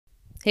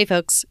Hey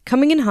folks,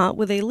 coming in hot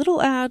with a little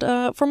ad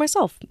for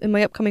myself in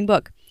my upcoming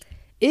book.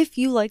 If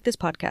you like this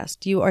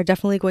podcast, you are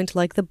definitely going to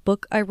like the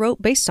book I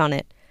wrote based on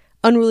it.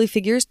 Unruly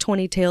Figures,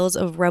 20 Tales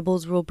of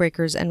Rebels, Rule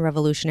Breakers, and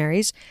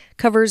Revolutionaries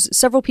covers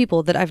several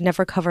people that I've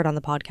never covered on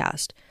the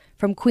podcast.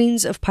 From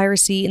queens of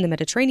piracy in the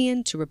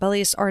Mediterranean, to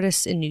rebellious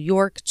artists in New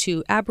York,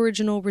 to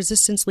Aboriginal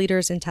resistance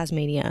leaders in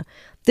Tasmania.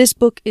 This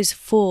book is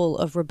full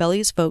of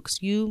rebellious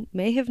folks you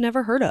may have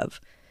never heard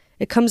of.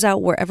 It comes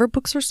out wherever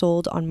books are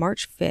sold on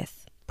March 5th.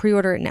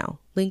 Pre-order it now.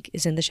 Link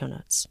is in the show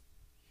notes.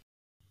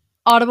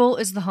 Audible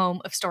is the home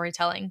of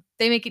storytelling.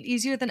 They make it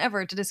easier than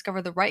ever to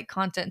discover the right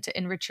content to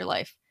enrich your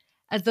life.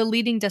 As the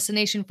leading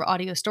destination for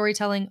audio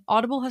storytelling,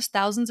 Audible has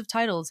thousands of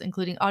titles,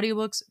 including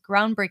audiobooks,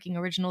 groundbreaking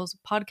originals,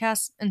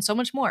 podcasts, and so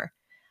much more.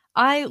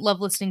 I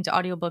love listening to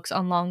audiobooks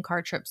on long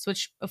car trips,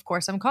 which, of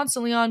course, I'm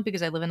constantly on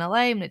because I live in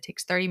LA and it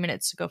takes 30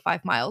 minutes to go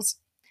 5 miles.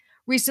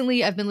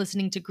 Recently, I've been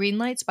listening to Green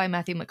Lights by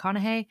Matthew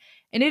McConaughey,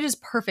 and it is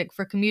perfect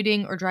for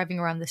commuting or driving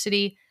around the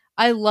city.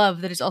 I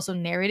love that it's also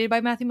narrated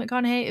by Matthew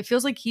McConaughey. It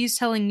feels like he's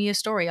telling me a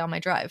story on my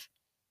drive.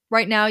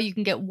 Right now, you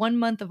can get 1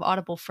 month of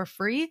Audible for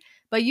free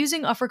by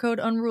using offer code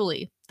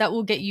UNRULY. That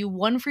will get you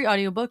 1 free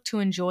audiobook to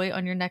enjoy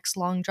on your next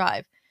long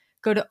drive.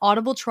 Go to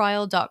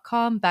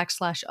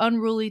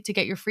audibletrial.com/unruly to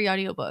get your free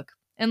audiobook.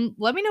 And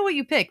let me know what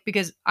you pick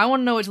because I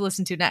want to know what to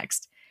listen to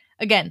next.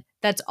 Again,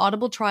 that's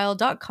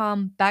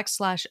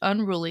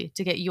audibletrial.com/unruly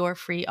to get your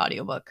free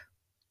audiobook.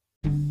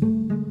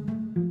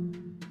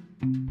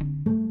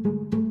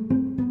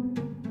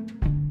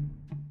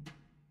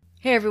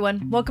 Hey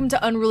everyone, welcome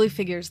to Unruly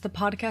Figures, the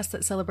podcast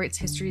that celebrates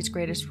history's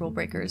greatest rule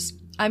breakers.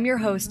 I'm your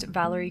host,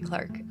 Valerie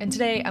Clark, and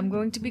today I'm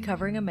going to be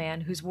covering a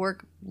man whose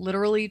work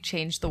literally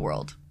changed the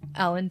world,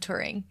 Alan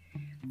Turing.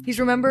 He's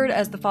remembered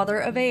as the father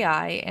of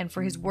AI and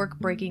for his work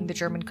breaking the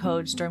German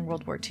codes during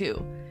World War II.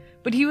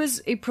 But he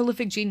was a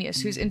prolific genius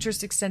whose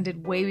interest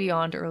extended way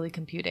beyond early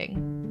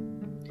computing.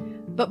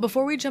 But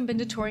before we jump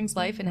into Turing's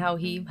life and how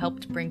he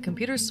helped bring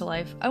computers to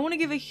life, I want to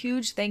give a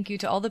huge thank you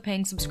to all the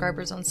paying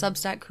subscribers on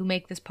Substack who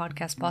make this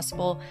podcast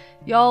possible.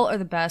 Y'all are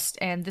the best,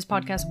 and this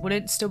podcast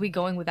wouldn't still be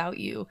going without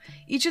you.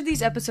 Each of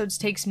these episodes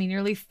takes me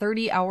nearly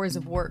 30 hours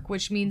of work,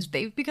 which means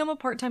they've become a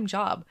part-time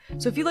job.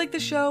 So if you like the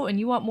show and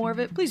you want more of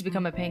it, please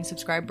become a paying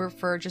subscriber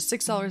for just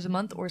 $6 a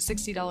month or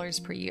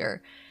 $60 per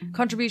year.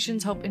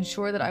 Contributions help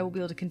ensure that I will be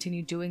able to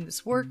continue doing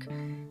this work.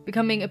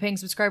 Becoming a paying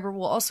subscriber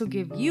will also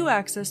give you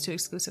access to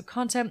exclusive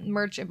content,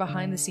 merch, and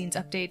behind-the-scenes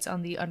updates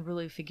on the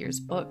Unruly Figures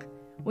book.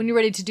 When you're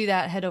ready to do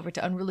that, head over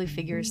to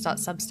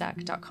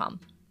unrulyfigures.substack.com.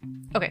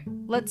 Okay,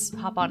 let's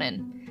hop on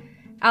in.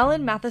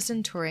 Alan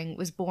Matheson Turing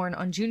was born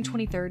on June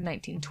 23,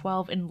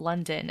 1912 in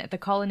London at the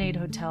Colonnade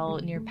Hotel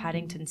near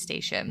Paddington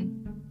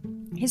Station.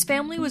 His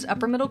family was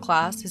upper middle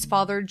class. His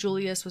father,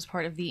 Julius, was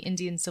part of the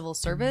Indian Civil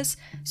Service,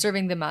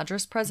 serving the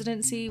Madras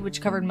Presidency, which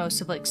covered most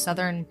of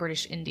southern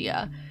British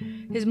India.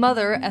 His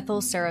mother,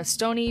 Ethel Sarah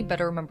Stoney,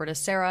 better remembered as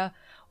Sarah,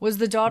 was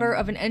the daughter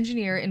of an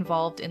engineer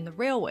involved in the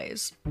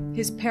railways.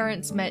 His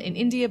parents met in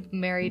India,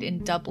 married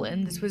in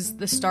Dublin. This was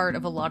the start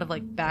of a lot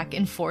of back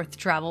and forth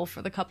travel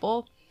for the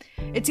couple.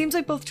 It seems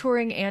like both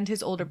Turing and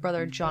his older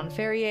brother John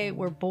Ferrier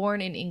were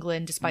born in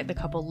England despite the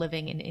couple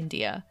living in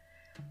India.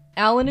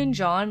 Alan and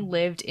John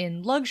lived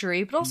in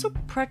luxury, but also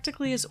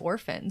practically as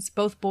orphans.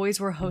 Both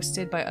boys were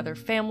hosted by other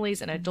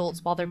families and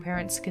adults while their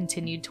parents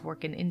continued to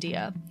work in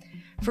India.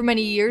 For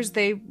many years,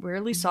 they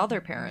rarely saw their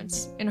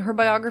parents. In her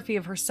biography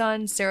of her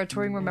son, Sarah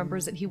Turing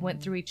remembers that he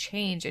went through a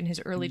change in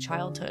his early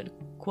childhood.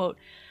 Quote,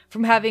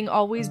 "From having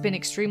always been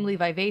extremely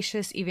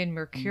vivacious, even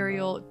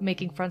mercurial,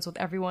 making friends with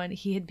everyone,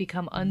 he had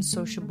become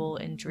unsociable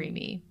and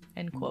dreamy."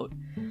 End quote.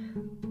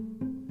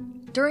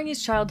 During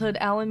his childhood,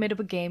 Alan made up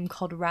a game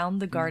called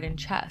Round the Garden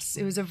Chess.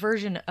 It was a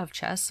version of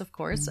chess, of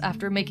course.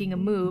 After making a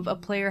move, a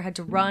player had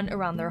to run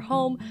around their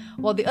home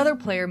while the other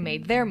player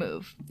made their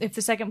move. If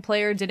the second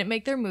player didn't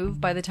make their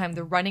move by the time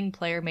the running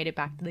player made it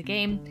back to the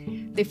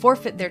game, they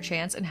forfeit their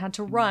chance and had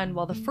to run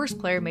while the first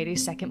player made a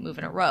second move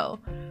in a row.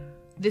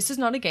 This is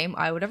not a game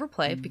I would ever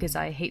play because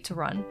I hate to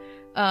run,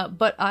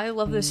 but I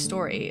love this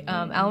story.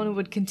 Alan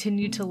would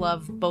continue to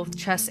love both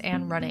chess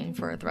and running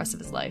for the rest of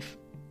his life.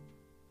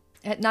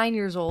 At 9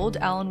 years old,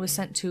 Alan was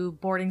sent to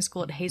boarding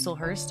school at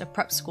Hazelhurst, a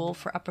prep school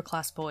for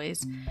upper-class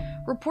boys.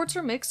 Reports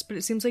are mixed, but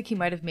it seems like he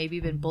might have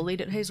maybe been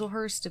bullied at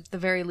Hazelhurst. At the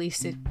very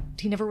least,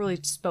 he never really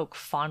spoke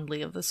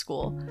fondly of the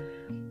school.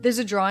 There's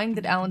a drawing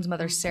that Alan's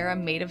mother Sarah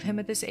made of him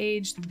at this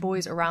age. The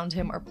boys around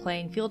him are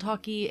playing field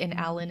hockey, and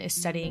Alan is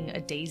studying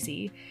a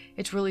daisy.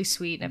 It's really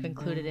sweet, and I've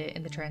included it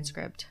in the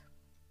transcript.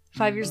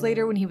 5 years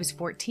later, when he was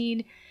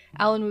 14,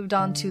 Alan moved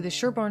on to the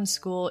Sherborne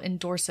School in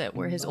Dorset,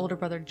 where his older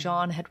brother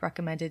John had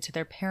recommended to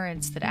their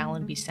parents that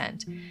Alan be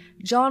sent.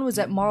 John was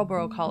at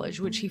Marlborough College,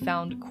 which he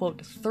found,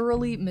 quote,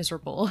 thoroughly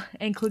miserable,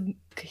 and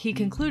he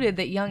concluded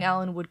that young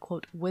Alan would,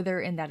 quote, wither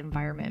in that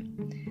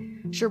environment.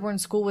 Sherborne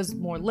School was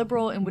more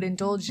liberal and would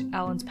indulge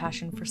Alan's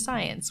passion for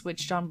science,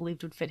 which John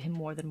believed would fit him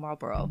more than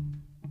Marlborough.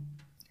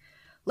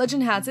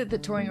 Legend has it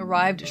that Turing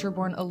arrived at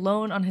Sherborne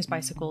alone on his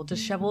bicycle,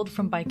 disheveled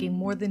from biking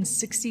more than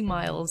 60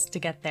 miles to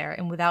get there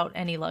and without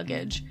any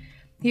luggage.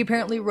 He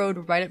apparently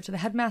rode right up to the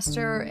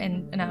headmaster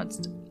and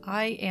announced,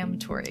 "I am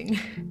Turing."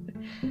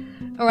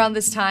 Around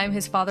this time,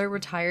 his father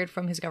retired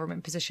from his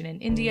government position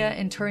in India,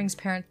 and Turing's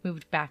parents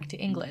moved back to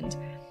England.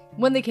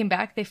 When they came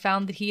back, they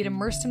found that he had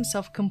immersed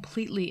himself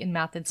completely in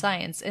math and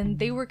science, and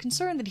they were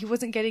concerned that he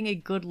wasn't getting a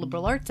good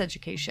liberal arts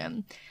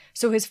education.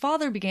 So his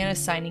father began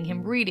assigning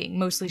him reading,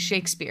 mostly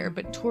Shakespeare,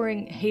 but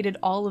Turing hated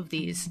all of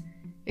these,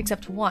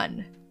 except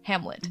one,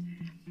 Hamlet.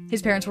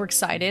 His parents were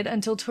excited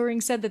until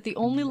Turing said that the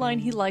only line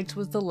he liked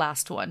was the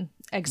last one,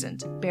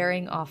 exeunt,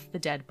 bearing off the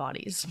dead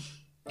bodies.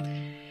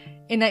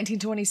 In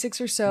 1926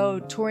 or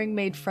so, Turing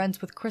made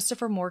friends with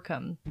Christopher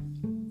Morcom.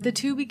 The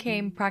two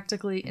became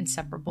practically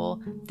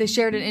inseparable. They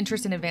shared an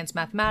interest in advanced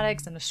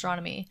mathematics and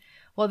astronomy.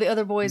 While the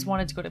other boys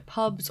wanted to go to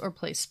pubs or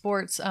play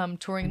sports,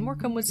 Turing and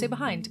Morcom would stay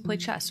behind to play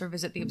chess or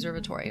visit the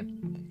observatory.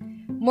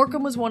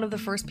 Morcom was one of the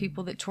first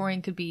people that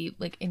Turing could be,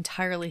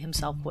 entirely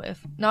himself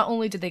with. Not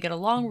only did they get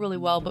along really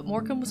well, but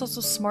Morcom was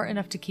also smart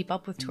enough to keep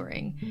up with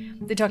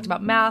Turing. They talked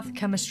about math,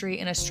 chemistry,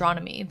 and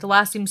astronomy. The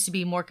last seems to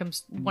be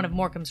one of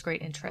Morcom's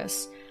great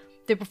interests.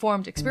 They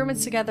performed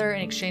experiments together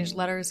and exchanged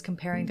letters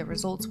comparing their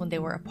results when they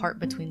were apart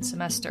between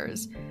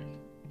semesters.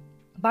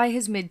 By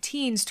his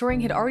mid-teens,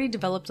 Turing had already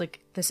developed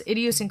this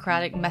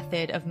idiosyncratic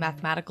method of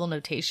mathematical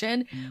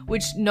notation,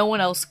 which no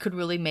one else could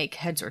really make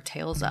heads or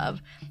tails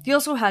of. He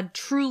also had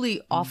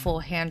truly awful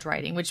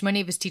handwriting, which many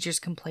of his teachers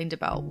complained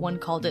about. One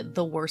called it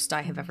the worst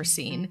I have ever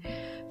seen.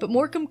 But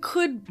Morcom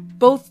could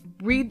both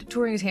read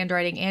Turing's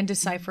handwriting and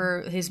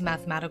decipher his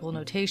mathematical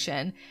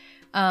notation.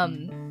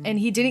 And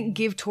he didn't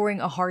give Turing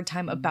a hard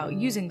time about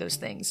using those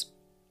things.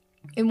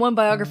 In one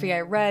biography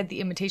I read,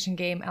 The Imitation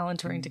Game, Alan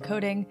Turing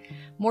Decoding,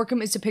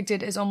 Morcom is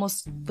depicted as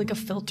almost like a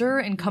filter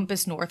in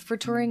compass north for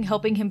Turing,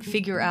 helping him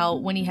figure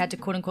out when he had to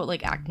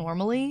quote-unquote act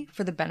normally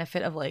for the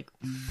benefit of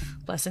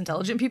less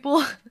intelligent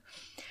people.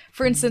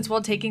 For instance,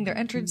 while taking their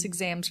entrance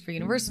exams for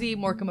university,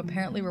 Morcom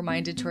apparently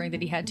reminded Turing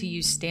that he had to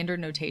use standard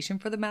notation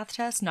for the math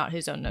test, not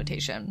his own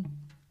notation.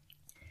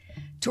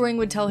 Turing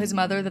would tell his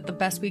mother that the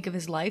best week of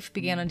his life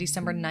began on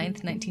December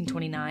 9th,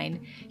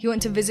 1929. He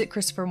went to visit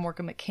Christopher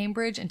Morcom at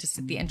Cambridge and to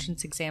sit the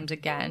entrance exams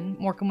again.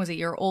 Morcom was a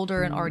year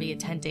older and already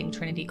attending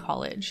Trinity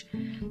College.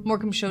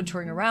 Morcom showed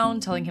Turing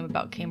around, telling him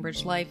about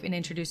Cambridge life and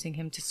introducing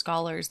him to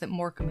scholars that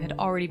Morcom had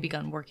already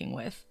begun working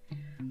with.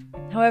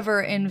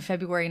 However, in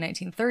February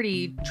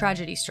 1930,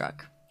 tragedy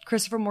struck.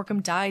 Christopher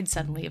Morcom died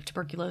suddenly of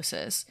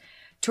tuberculosis.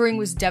 Turing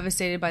was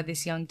devastated by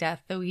this young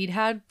death, though he'd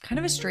had kind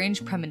of a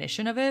strange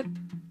premonition of it.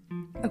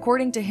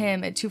 According to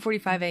him, at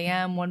 2:45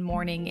 a.m. one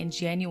morning in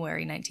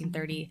January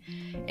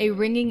 1930, a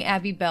ringing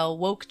Abbey bell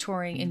woke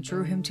Turing and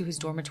drew him to his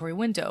dormitory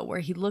window,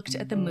 where he looked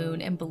at the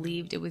moon and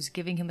believed it was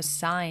giving him a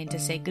sign to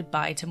say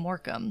goodbye to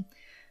Morcom.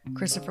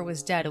 Christopher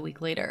was dead a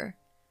week later.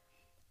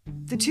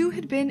 The two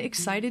had been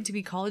excited to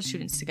be college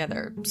students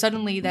together.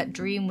 Suddenly, that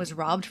dream was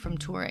robbed from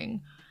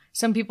Turing.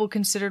 Some people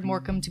considered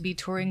Morcom to be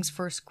Turing's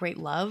first great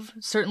love.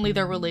 Certainly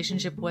their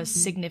relationship was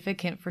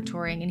significant for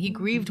Turing, and he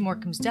grieved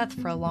Morcom's death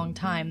for a long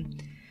time.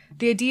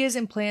 The ideas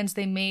and plans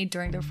they made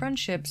during their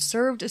friendship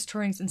served as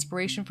Turing's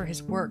inspiration for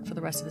his work for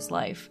the rest of his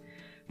life.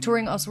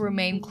 Turing also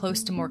remained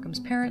close to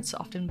Morcom's parents,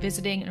 often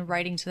visiting and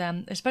writing to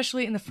them,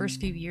 especially in the first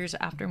few years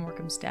after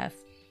Morcom's death.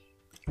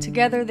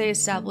 Together, they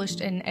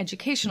established an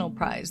educational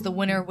prize. The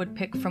winner would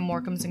pick from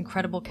Morcom's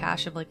incredible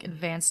cache of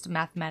advanced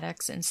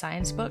mathematics and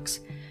science books.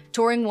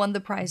 Turing won the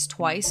prize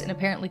twice and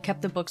apparently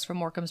kept the books from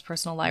Morcom's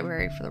personal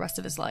library for the rest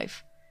of his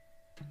life.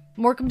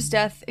 Morcom's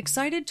death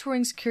excited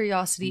Turing's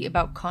curiosity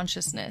about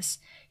consciousness.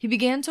 He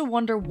began to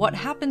wonder what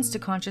happens to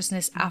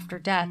consciousness after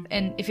death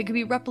and if it could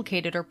be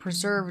replicated or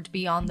preserved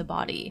beyond the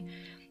body.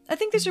 I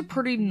think these are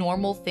pretty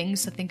normal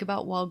things to think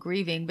about while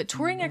grieving, but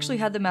Turing actually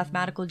had the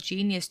mathematical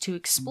genius to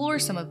explore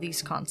some of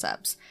these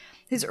concepts.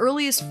 His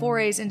earliest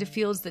forays into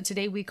fields that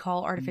today we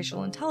call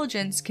artificial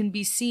intelligence can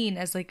be seen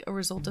as a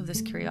result of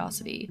this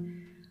curiosity.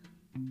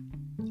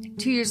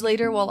 2 years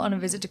later, while on a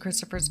visit to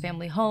Christopher's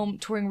family home,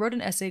 Turing wrote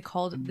an essay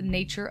called The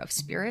Nature of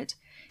Spirit.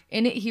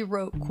 In it, he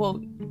wrote,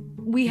 quote,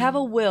 "We have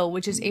a will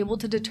which is able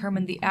to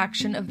determine the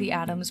action of the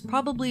atoms,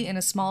 probably in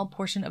a small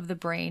portion of the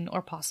brain,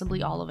 or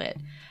possibly all of it.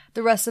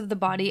 The rest of the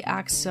body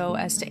acts so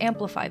as to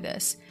amplify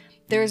this.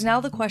 There is now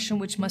the question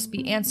which must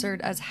be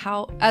answered as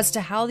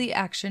to how the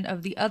action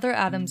of the other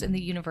atoms in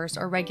the universe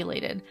are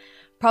regulated,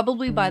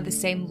 probably by the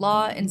same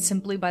law and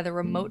simply by the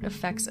remote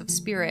effects of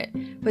spirit,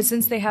 but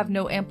since they have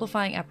no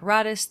amplifying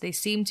apparatus, they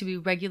seem to be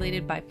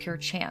regulated by pure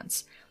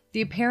chance.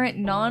 The apparent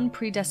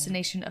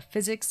non-predestination of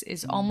physics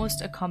is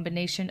almost a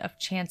combination of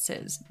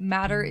chances.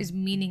 Matter is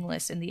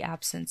meaningless in the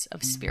absence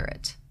of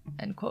spirit."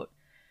 End quote.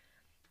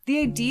 The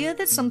idea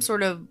that some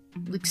sort of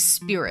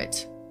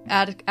spirit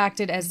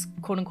acted as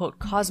quote-unquote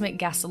cosmic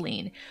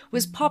gasoline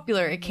was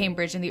popular at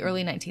Cambridge in the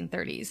early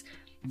 1930s.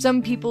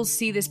 Some people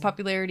see this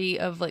popularity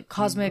of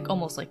cosmic,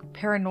 almost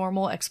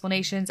paranormal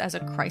explanations as a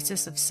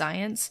crisis of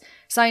science.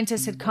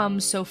 Scientists had come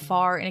so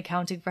far in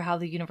accounting for how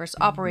the universe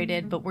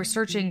operated, but were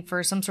searching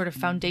for some sort of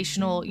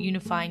foundational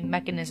unifying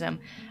mechanism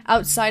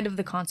outside of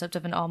the concept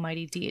of an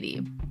almighty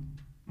deity.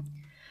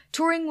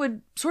 Turing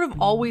would sort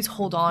of always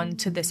hold on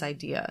to this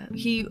idea.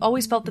 He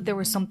always felt that there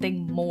was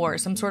something more,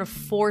 some sort of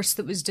force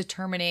that was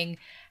determining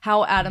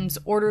how atoms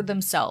ordered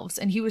themselves,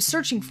 and he was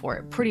searching for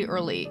it pretty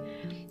early.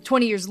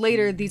 20 years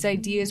later, these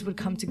ideas would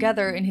come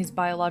together in his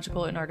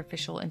biological and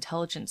artificial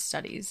intelligence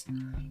studies.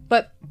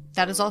 But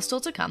that is all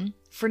still to come.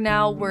 For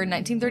now, we're in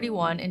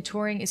 1931, and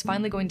Turing is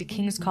finally going to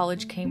King's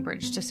College,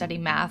 Cambridge, to study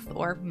math,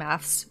 or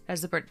maths,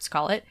 as the Brits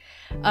call it,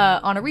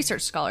 on a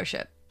research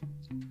scholarship.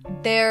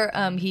 There,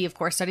 he of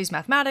course studies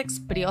mathematics,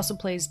 but he also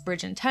plays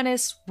bridge and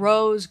tennis,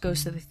 rows,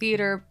 goes to the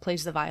theater,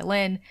 plays the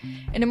violin,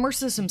 and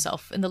immerses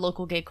himself in the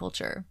local gay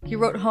culture. He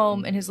wrote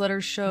home, and his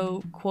letters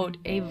show, quote,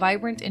 a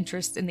vibrant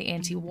interest in the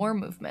anti-war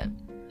movement.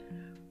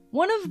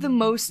 One of the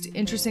most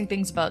interesting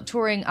things about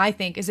Turing, I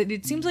think, is that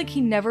it seems like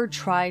he never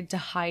tried to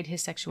hide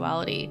his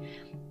sexuality.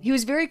 He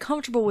was very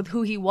comfortable with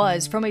who he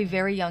was from a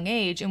very young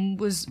age and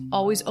was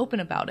always open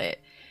about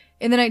it.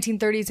 In the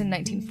 1930s and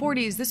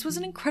 1940s, this was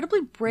an incredibly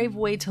brave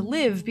way to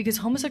live because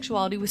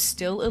homosexuality was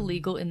still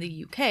illegal in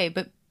the UK,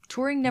 but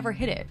Turing never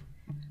hid it.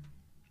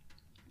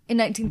 In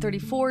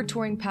 1934,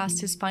 Turing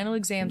passed his final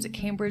exams at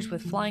Cambridge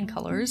with flying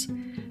colors.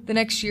 The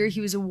next year, he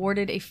was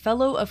awarded a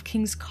Fellow of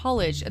King's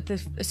College at the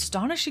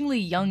astonishingly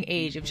young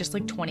age of just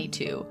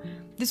 22.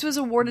 This was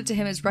awarded to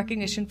him as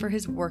recognition for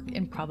his work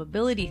in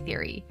probability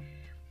theory.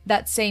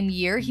 That same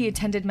year, he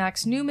attended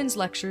Max Newman's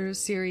lecture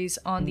series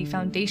on the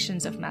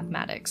foundations of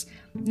mathematics.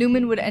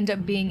 Newman would end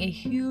up being a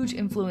huge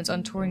influence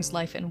on Turing's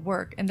life and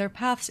work, and their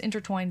paths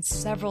intertwined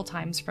several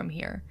times from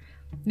here.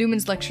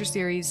 Newman's lecture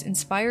series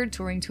inspired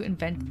Turing to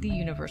invent the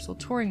universal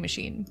Turing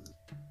machine.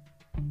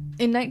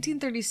 In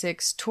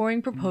 1936,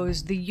 Turing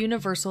proposed the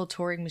universal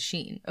Turing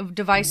machine, a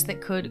device that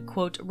could,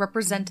 quote,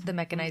 represent the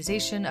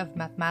mechanization of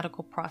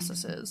mathematical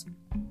processes.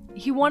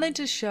 He wanted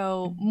to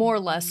show, more or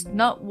less,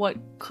 not what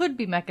could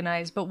be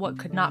mechanized, but what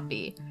could not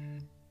be.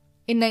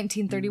 In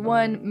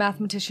 1931,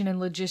 mathematician and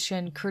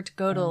logician Kurt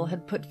Gödel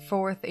had put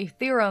forth a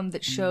theorem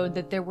that showed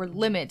that there were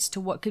limits to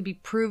what could be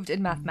proved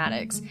in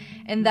mathematics,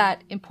 and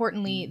that,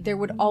 importantly, there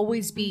would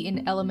always be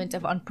an element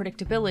of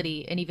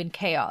unpredictability and even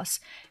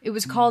chaos. It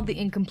was called the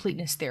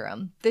incompleteness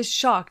theorem. This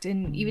shocked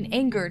and even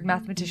angered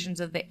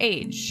mathematicians of the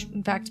age.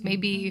 In fact,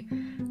 maybe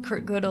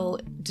Kurt Gödel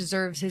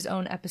deserves his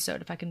own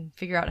episode if I can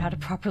figure out how to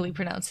properly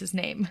pronounce his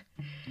name.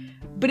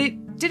 But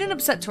it didn't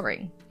upset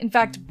Turing. In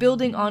fact,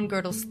 building on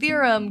Gödel's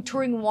theorem,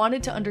 Turing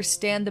wanted to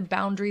understand the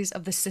boundaries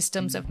of the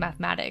systems of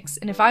mathematics,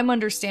 and if I'm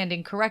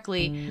understanding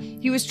correctly,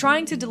 he was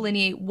trying to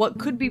delineate what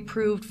could be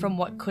proved from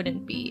what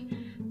couldn't be.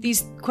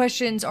 These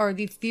questions are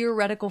the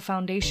theoretical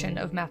foundation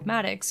of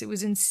mathematics. It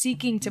was in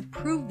seeking to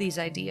prove these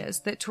ideas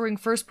that Turing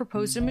first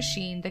proposed a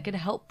machine that could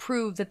help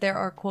prove that there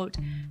are, quote,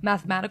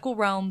 mathematical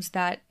realms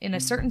that, in a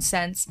certain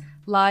sense,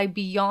 lie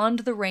beyond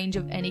the range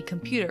of any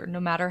computer, no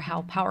matter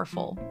how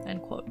powerful,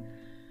 end quote.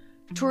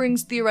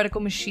 Turing's theoretical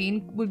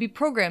machine would be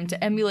programmed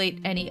to emulate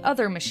any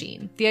other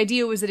machine. The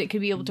idea was that it could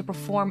be able to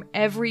perform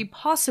every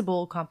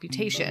possible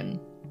computation.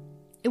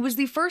 It was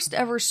the first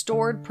ever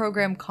stored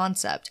program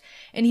concept,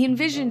 and he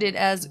envisioned it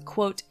as,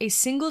 quote, a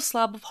single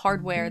slab of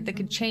hardware that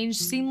could change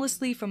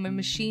seamlessly from a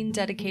machine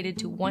dedicated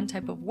to one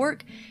type of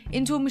work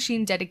into a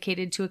machine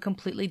dedicated to a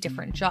completely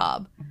different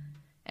job,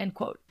 end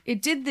quote.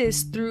 It did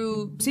this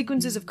through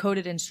sequences of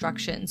coded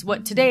instructions,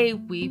 what today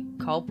we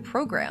call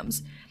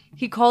programs.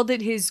 He called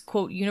it his,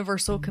 quote,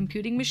 universal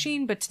computing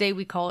machine, but today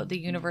we call it the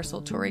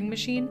universal Turing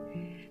machine.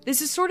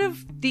 This is sort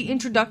of the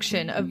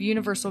introduction of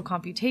universal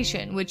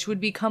computation, which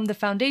would become the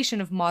foundation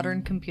of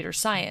modern computer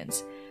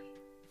science.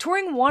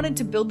 Turing wanted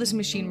to build this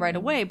machine right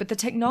away, but the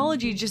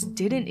technology just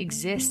didn't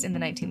exist in the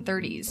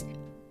 1930s.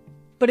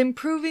 But in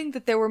proving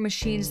that there were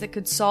machines that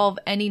could solve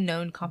any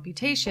known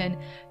computation,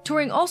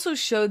 Turing also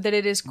showed that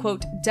it is,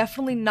 quote,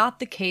 definitely not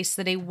the case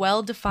that a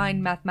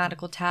well-defined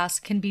mathematical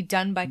task can be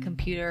done by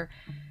computer,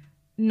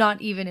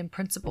 not even in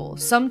principle.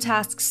 Some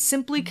tasks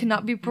simply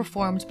cannot be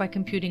performed by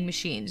computing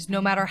machines,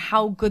 no matter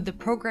how good the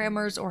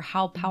programmers or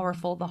how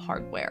powerful the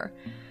hardware.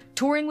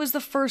 Turing was the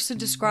first to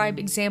describe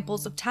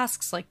examples of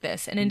tasks like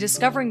this, and in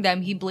discovering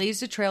them, he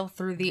blazed a trail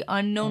through the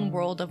unknown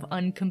world of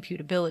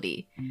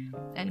uncomputability,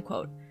 end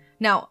quote.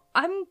 Now,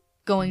 I'm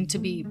going to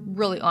be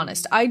really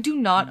honest. I do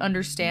not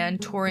understand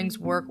Turing's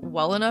work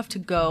well enough to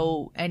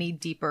go any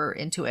deeper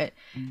into it.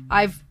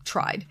 I've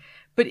tried.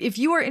 But if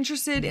you are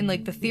interested in the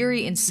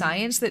theory and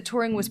science that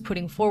Turing was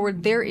putting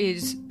forward, there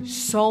is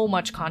so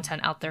much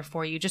content out there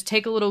for you. Just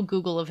take a little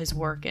Google of his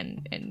work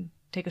and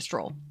take a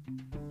stroll.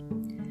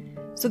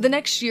 So the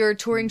next year,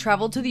 Turing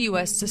traveled to the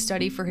US to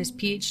study for his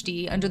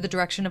PhD under the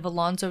direction of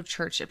Alonzo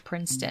Church at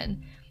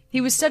Princeton. He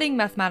was studying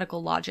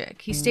mathematical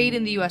logic. He stayed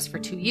in the US for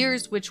 2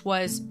 years, which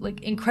was,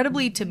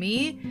 incredibly to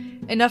me,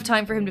 enough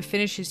time for him to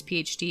finish his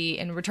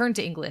PhD and return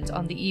to England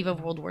on the eve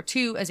of World War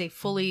II as a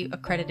fully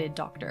accredited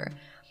doctor.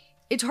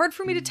 It's hard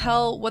for me to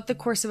tell what the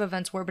course of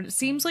events were, but it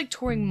seems like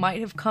Turing might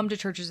have come to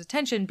Church's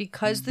attention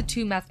because the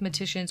two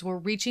mathematicians were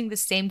reaching the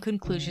same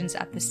conclusions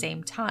at the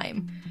same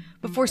time.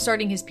 Before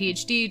starting his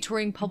PhD,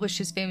 Turing published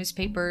his famous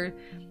paper,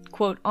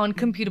 quote, on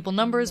computable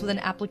numbers with an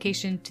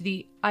application to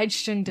the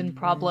Einstein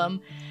problem.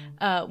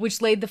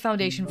 which laid the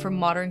foundation for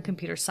modern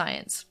computer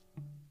science.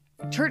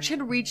 Church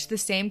had reached the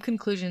same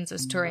conclusions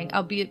as Turing,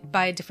 albeit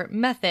by a different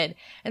method,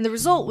 and the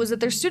result was that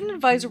their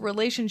student-advisor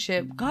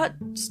relationship got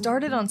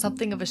started on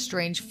something of a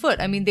strange foot.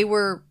 I mean, they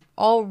were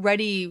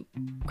already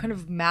kind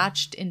of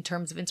matched in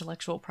terms of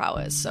intellectual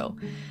prowess, so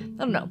I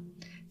don't know.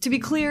 To be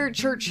clear,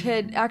 Church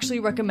had actually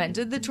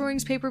recommended that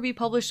Turing's paper be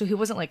published, so he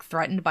wasn't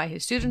threatened by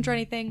his student or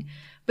anything,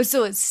 but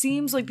still, it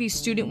seems like the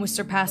student was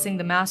surpassing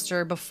the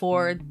master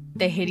before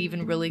they had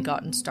even really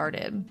gotten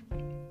started.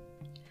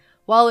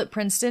 While at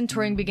Princeton,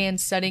 Turing began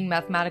studying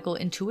mathematical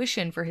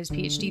intuition for his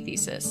PhD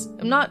thesis.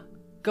 I'm not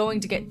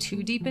going to get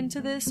too deep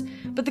into this,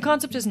 but the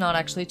concept is not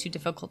actually too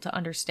difficult to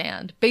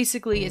understand.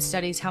 Basically, it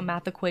studies how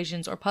math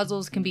equations or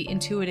puzzles can be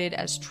intuited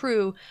as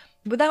true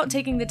without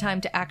taking the time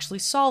to actually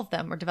solve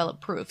them or develop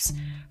proofs.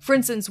 For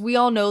instance, we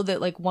all know that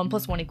 1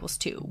 + 1 =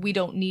 2. We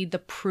don't need the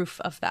proof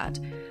of that.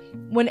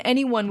 When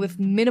anyone with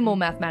minimal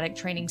mathematic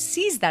training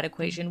sees that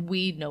equation,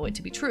 we know it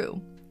to be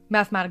true.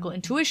 Mathematical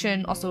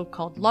intuition, also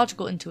called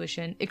logical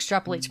intuition,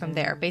 extrapolates from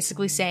there,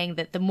 basically saying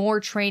that the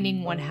more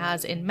training one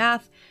has in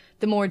math,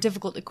 the more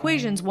difficult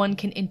equations one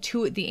can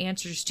intuit the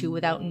answers to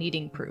without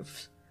needing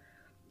proof.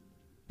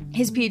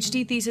 His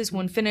PhD thesis,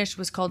 when finished,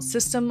 was called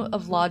System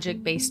of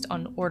Logic Based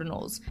on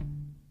Ordinals.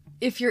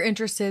 If you're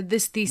interested,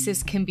 this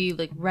thesis can be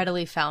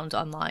readily found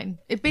online.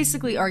 It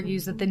basically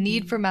argues that the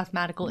need for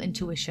mathematical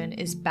intuition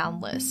is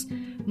boundless.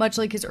 Much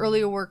like his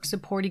earlier work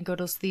supporting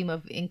Gödel's theme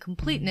of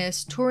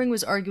incompleteness, Turing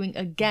was arguing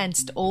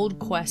against old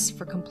quests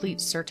for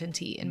complete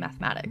certainty in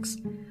mathematics.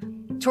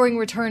 Turing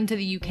returned to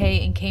the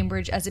UK and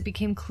Cambridge as it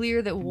became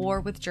clear that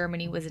war with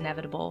Germany was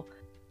inevitable.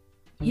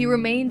 He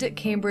remained at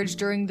Cambridge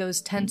during those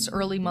tense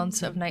early months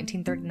of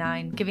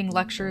 1939, giving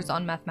lectures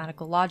on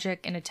mathematical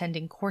logic and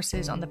attending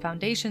courses on the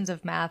foundations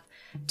of math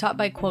taught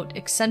by, quote,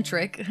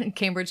 eccentric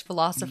Cambridge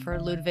philosopher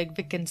Ludwig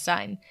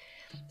Wittgenstein.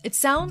 It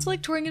sounds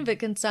like Turing and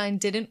Wittgenstein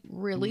didn't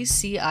really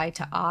see eye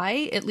to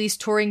eye. At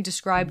least Turing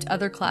described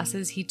other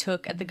classes he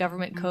took at the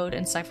Government Code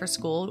and Cipher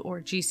School, or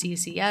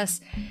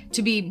GCCS,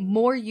 to be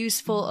more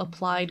useful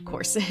applied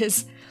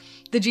courses.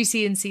 The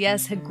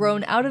GCNCS had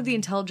grown out of the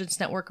intelligence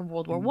network of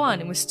World War I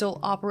and was still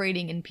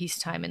operating in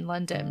peacetime in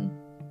London.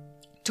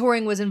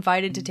 Turing was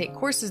invited to take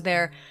courses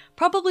there,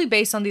 probably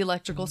based on the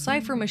electrical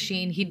cipher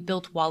machine he'd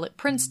built while at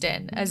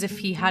Princeton, as if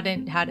he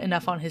hadn't had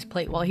enough on his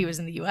plate while he was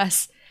in the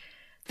US.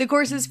 The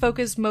courses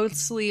focused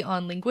mostly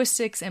on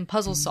linguistics and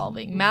puzzle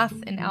solving.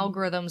 Math and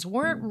algorithms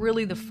weren't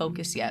really the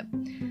focus yet.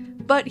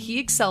 But he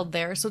excelled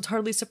there, so it's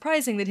hardly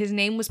surprising that his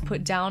name was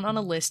put down on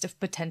a list of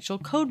potential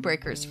code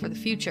breakers for the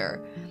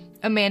future.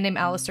 A man named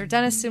Alistair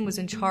Denison was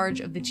in charge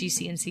of the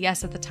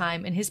GCNCS at the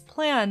time, and his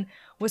plan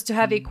was to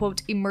have a,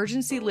 quote,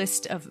 emergency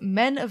list of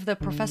men of the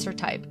professor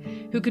type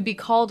who could be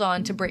called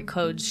on to break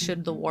codes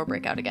should the war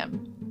break out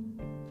again.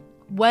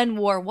 When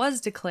war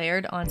was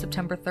declared on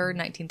September 3rd,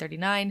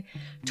 1939,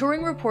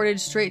 Turing reported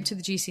straight to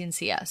the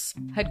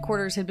GCNCS.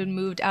 Headquarters had been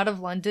moved out of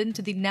London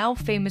to the now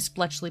famous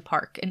Bletchley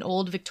Park, an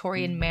old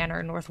Victorian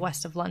manor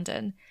northwest of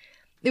London.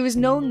 It was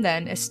known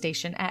then as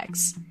Station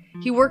X.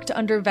 He worked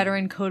under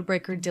veteran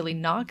codebreaker Dilly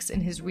Knox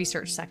in his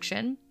research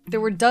section.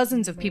 There were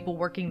dozens of people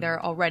working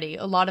there already,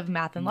 a lot of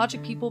math and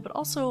logic people, but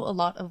also a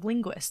lot of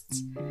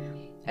linguists.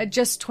 At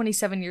just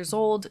 27 years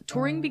old,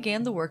 Turing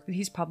began the work that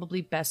he's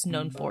probably best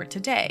known for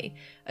today,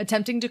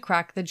 attempting to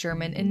crack the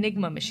German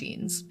Enigma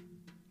machines.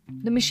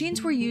 The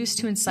machines were used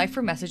to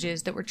encipher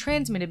messages that were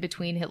transmitted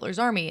between Hitler's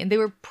army, and they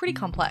were pretty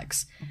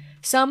complex.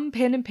 Some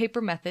pen and paper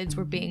methods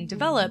were being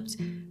developed,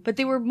 but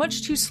they were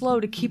much too slow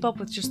to keep up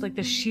with just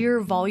the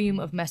sheer volume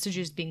of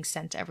messages being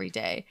sent every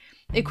day.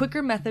 A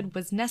quicker method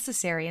was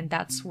necessary, and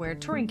that's where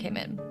Turing came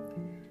in.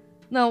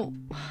 Now,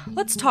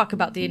 let's talk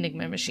about the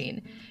Enigma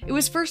machine. It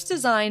was first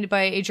designed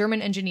by a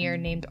German engineer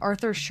named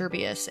Arthur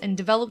Scherbius and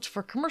developed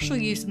for commercial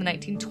use in the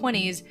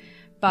 1920s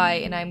by,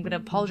 and I'm going to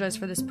apologize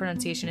for this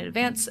pronunciation in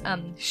advance,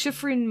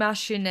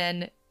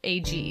 Chiffrenmaschinen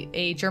AG,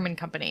 a German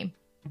company.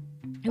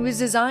 It was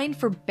designed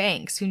for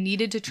banks who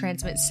needed to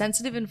transmit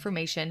sensitive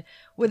information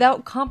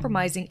without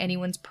compromising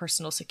anyone's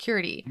personal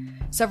security.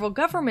 Several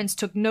governments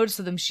took notice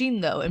of the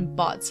machine, though, and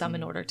bought some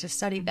in order to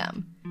study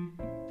them.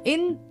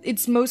 In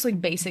its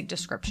most basic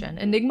description,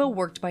 Enigma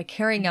worked by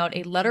carrying out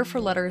a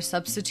letter-for-letter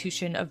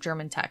substitution of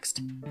German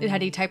text. It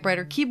had a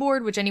typewriter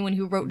keyboard, which anyone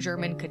who wrote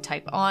German could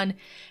type on,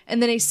 and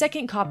then a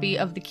second copy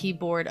of the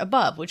keyboard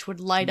above, which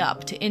would light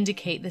up to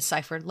indicate the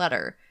ciphered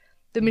letter.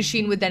 The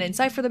machine would then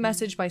encipher the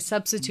message by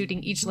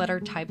substituting each letter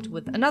typed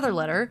with another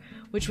letter,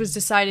 which was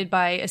decided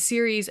by a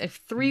series of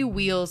 3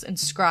 wheels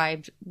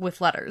inscribed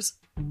with letters.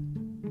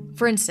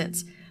 For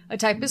instance, a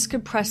typist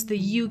could press the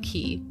U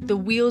key, the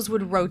wheels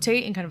would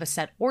rotate in kind of a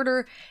set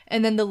order,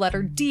 and then the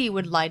letter D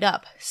would light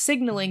up,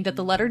 signaling that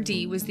the letter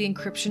D was the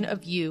encryption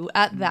of U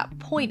at that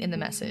point in the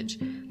message.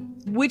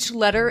 Which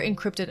letter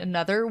encrypted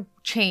another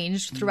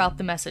changed throughout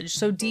the message,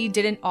 so D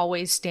didn't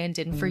always stand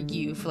in for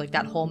U for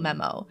that whole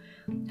memo.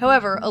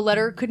 However, a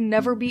letter could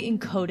never be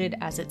encoded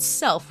as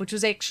itself, which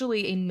was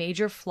actually a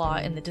major flaw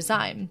in the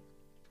design.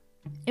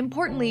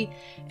 Importantly,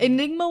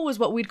 Enigma was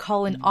what we'd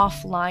call an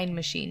offline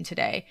machine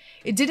today.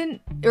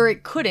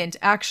 It couldn't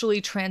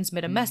actually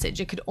transmit a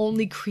message. It could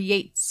only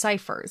create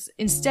ciphers.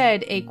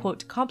 Instead, a,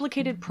 quote,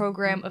 complicated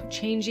program of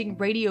changing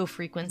radio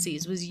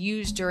frequencies was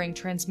used during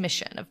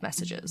transmission of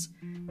messages.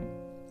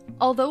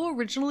 Although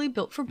originally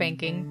built for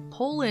banking,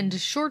 Poland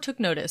sure took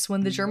notice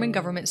when the German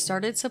government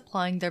started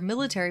supplying their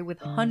military with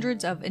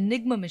hundreds of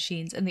Enigma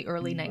machines in the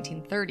early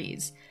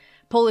 1930s.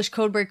 Polish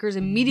codebreakers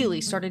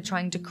immediately started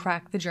trying to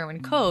crack the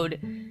German code.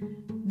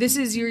 This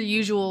is your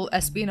usual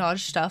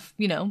espionage stuff,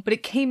 but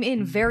it came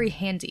in very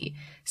handy.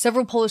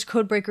 Several Polish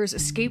codebreakers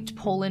escaped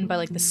Poland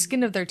by the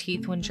skin of their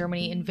teeth when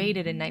Germany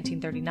invaded in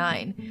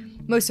 1939.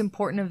 Most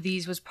important of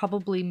these was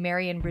probably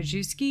Marian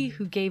Rejewski,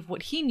 who gave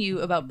what he knew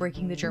about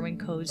breaking the German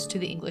codes to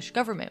the English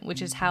government,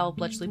 which is how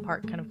Bletchley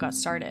Park kind of got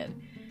started.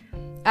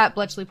 At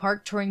Bletchley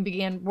Park, Turing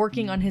began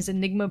working on his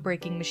Enigma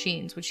breaking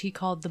machines, which he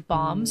called the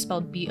Bombe,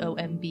 spelled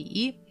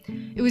B-O-M-B-E.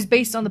 It was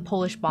based on the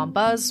Polish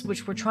bombas,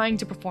 which were trying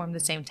to perform the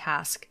same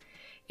task.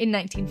 In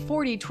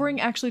 1940, Turing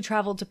actually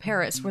traveled to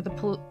Paris, where the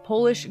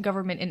Polish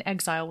government in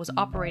exile was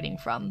operating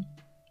from.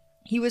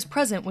 He was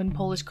present when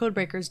Polish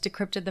codebreakers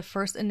decrypted the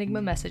first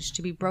Enigma message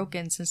to be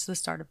broken since the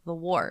start of the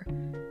war.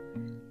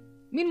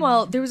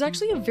 Meanwhile, there was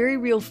actually a very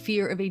real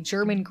fear of a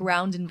German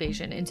ground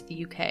invasion into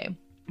the UK.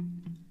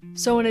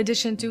 So in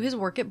addition to his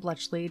work at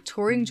Bletchley,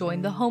 Turing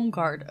joined the Home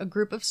Guard, a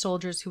group of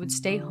soldiers who would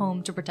stay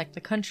home to protect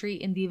the country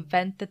in the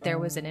event that there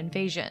was an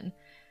invasion.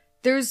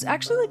 There's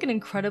actually an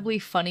incredibly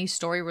funny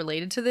story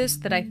related to this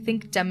that I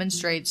think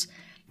demonstrates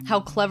how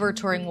clever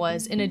Turing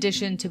was in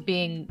addition to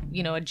being,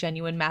 a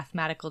genuine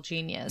mathematical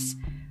genius.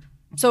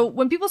 So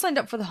when people signed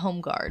up for the Home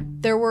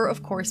Guard, there were,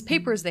 of course,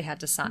 papers they had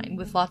to sign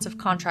with lots of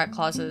contract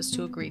clauses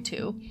to agree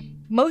to.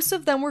 Most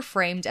of them were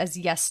framed as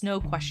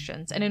yes-no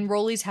questions, and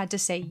enrollees had to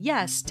say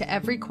yes to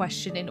every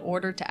question in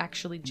order to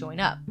actually join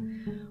up.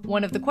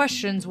 One of the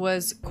questions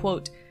was,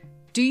 quote,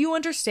 "Do you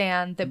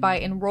understand that by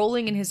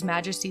enrolling in His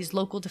Majesty's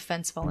Local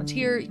Defense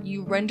Volunteer,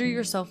 you render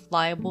yourself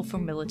liable for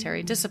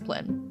military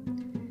discipline?"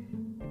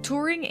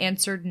 Turing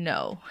answered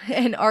no,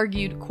 and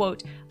argued,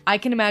 quote, "I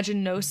can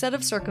imagine no set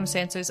of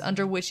circumstances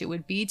under which it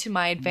would be to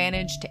my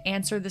advantage to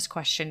answer this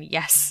question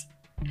yes."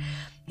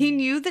 He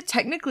knew that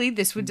technically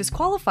this would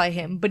disqualify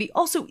him, but he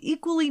also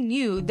equally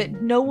knew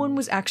that no one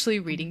was actually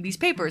reading these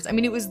papers.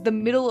 It was the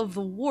middle of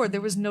the war, there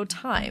was no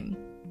time.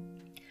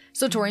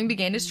 So Turing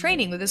began his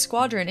training with his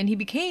squadron, and he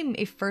became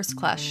a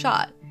first-class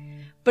shot.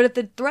 But if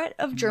the threat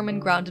of German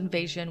ground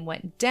invasion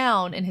went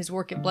down and his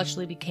work at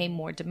Bletchley became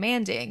more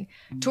demanding,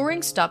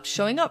 Turing stopped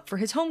showing up for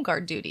his Home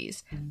Guard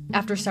duties.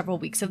 After several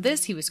weeks of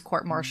this, he was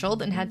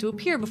court-martialed and had to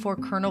appear before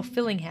Colonel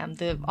Fillingham,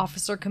 the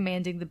officer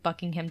commanding the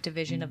Buckingham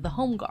Division of the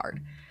Home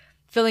Guard.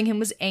 Fillingham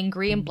was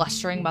angry and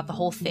blustering about the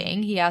whole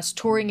thing. He asked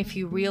Turing if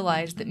he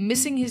realized that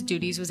missing his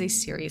duties was a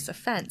serious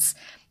offense,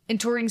 and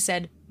Turing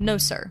said, "No,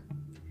 sir."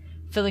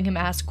 Fillingham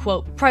asked,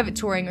 quote, "Private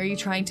Turing, are you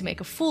trying to make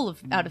a fool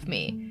out of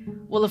me?"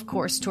 Well, of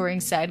course,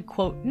 Turing said,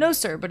 quote, "No,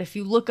 sir, but if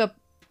you look up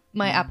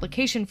my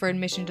application for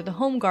admission to the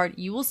Home Guard,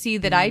 you will see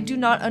that I do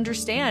not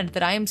understand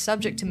that I am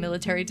subject to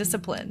military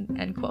discipline,"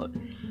 end quote.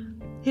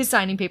 His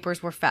signing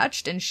papers were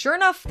fetched, and sure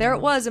enough, there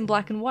it was in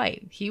black and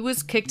white. He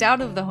was kicked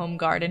out of the Home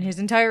Guard and his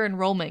entire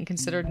enrollment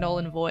considered null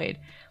and void,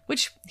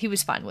 which he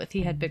was fine with.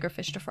 He had bigger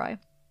fish to fry.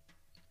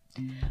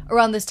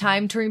 Around this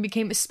time, Turing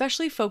became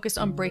especially focused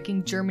on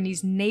breaking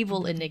Germany's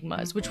naval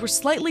enigmas, which were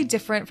slightly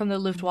different from the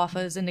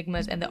Luftwaffe's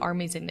enigmas and the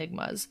Army's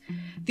enigmas.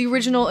 The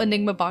original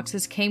Enigma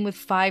boxes came with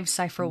 5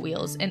 cipher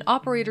wheels, and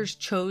operators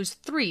chose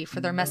 3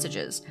 for their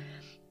messages.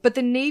 But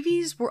the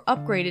navies were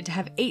upgraded to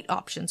have 8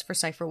 options for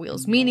cipher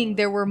wheels, meaning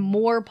there were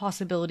more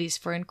possibilities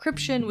for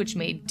encryption, which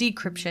made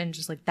decryption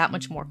just that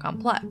much more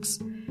complex.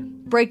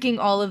 Breaking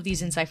all of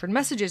these enciphered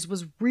messages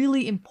was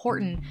really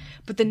important,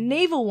 but the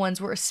naval ones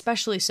were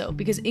especially so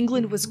because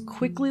England was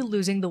quickly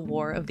losing the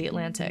War of the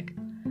Atlantic.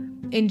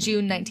 In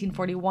June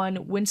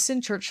 1941, Winston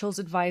Churchill's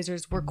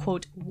advisors were,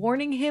 quote,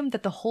 warning him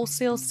that the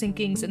wholesale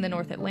sinkings in the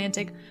North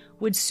Atlantic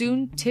would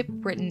soon tip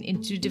Britain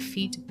into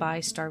defeat by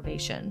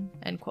starvation,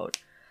 end quote.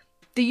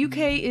 The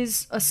UK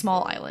is a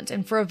small island,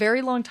 and for a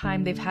very long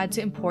time they've had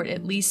to import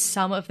at least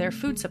some of their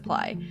food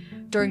supply.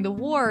 During the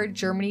war,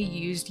 Germany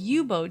used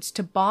U-boats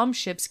to bomb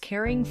ships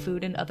carrying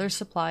food and other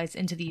supplies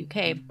into the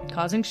UK,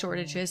 causing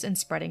shortages and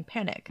spreading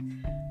panic.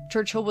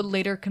 Churchill would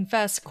later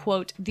confess,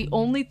 quote, "The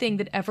only thing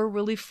that ever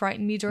really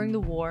frightened me during the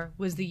war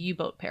was the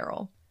U-boat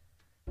peril."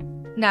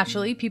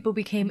 Naturally, people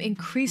became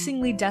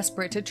increasingly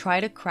desperate to try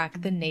to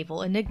crack the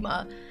naval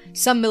enigma.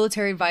 Some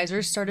military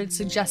advisors started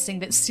suggesting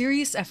that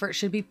serious effort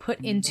should be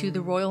put into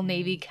the Royal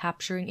Navy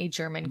capturing a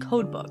German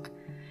codebook.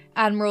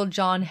 Admiral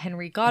John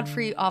Henry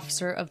Godfrey,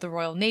 officer of the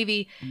Royal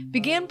Navy,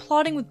 began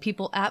plotting with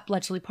people at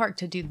Bletchley Park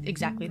to do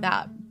exactly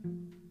that.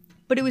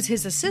 But it was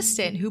his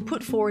assistant who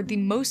put forward the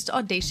most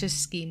audacious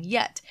scheme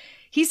yet.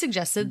 He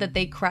suggested that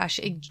they crash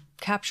a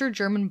captured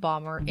German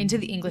bomber into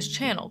the English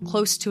Channel,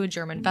 close to a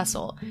German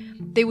vessel.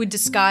 They would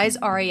disguise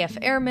RAF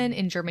airmen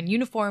in German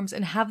uniforms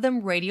and have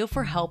them radio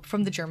for help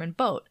from the German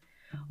boat.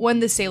 When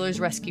the sailors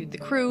rescued the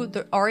crew,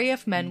 the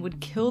RAF men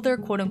would kill their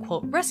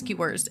quote-unquote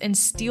rescuers and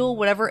steal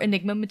whatever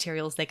Enigma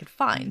materials they could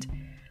find.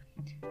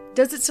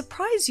 Does it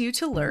surprise you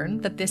to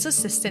learn that this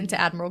assistant to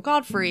Admiral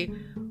Godfrey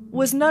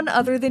was none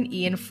other than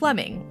Ian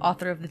Fleming,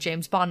 author of the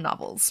James Bond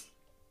novels?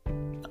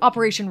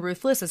 Operation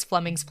Ruthless, as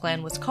Fleming's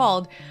plan was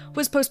called,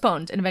 was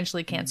postponed and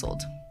eventually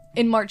cancelled.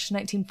 In March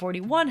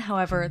 1941,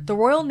 however, the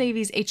Royal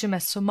Navy's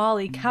HMS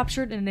Somali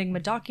captured Enigma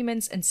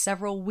documents and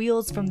several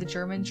wheels from the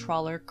German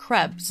trawler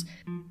Krebs.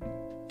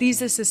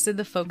 These assisted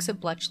the folks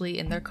at Bletchley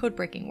in their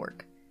code-breaking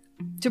work.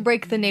 To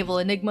break the naval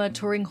enigma,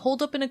 Turing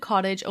holed up in a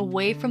cottage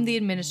away from the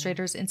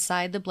administrators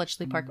inside the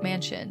Bletchley Park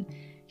mansion.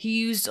 He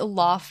used a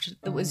loft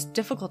that was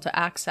difficult to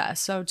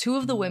access, so two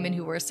of the women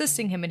who were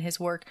assisting him in his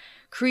work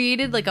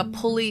created like a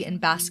pulley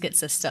and basket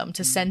system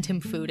to send him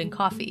food and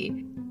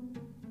coffee.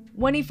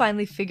 When he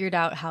finally figured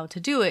out how to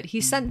do it, he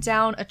sent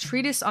down a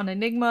treatise on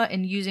Enigma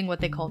and using what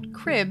they called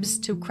cribs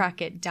to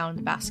crack it down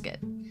the basket.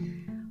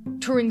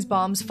 Turing's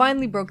bombs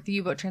finally broke the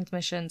U-boat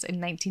transmissions in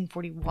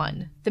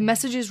 1941. The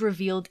messages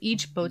revealed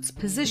each boat's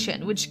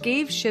position, which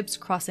gave ships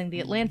crossing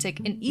the Atlantic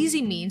an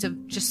easy means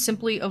of just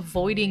simply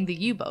avoiding the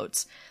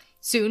U-boats.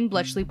 Soon,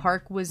 Bletchley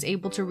Park was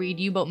able to read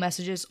U-boat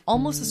messages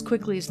almost as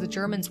quickly as the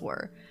Germans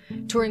were.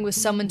 Turing was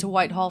summoned to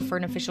Whitehall for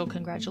an official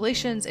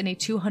congratulations and a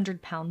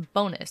 200-pound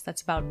bonus.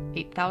 That's about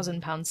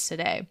 8,000 pounds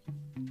today.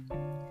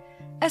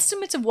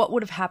 Estimates of what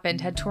would have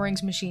happened had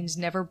Turing's machines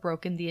never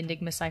broken the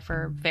Enigma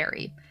cipher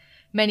vary.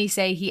 Many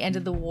say he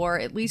ended the war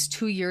at least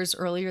 2 years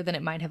earlier than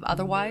it might have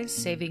otherwise,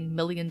 saving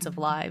millions of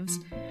lives.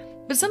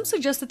 But some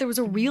suggest that there was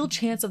a real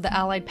chance of the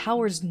Allied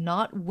powers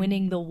not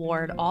winning the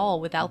war at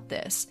all without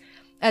this.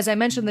 As I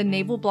mentioned, the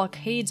naval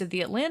blockades of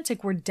the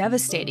Atlantic were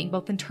devastating,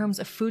 both in terms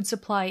of food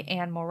supply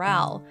and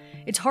morale.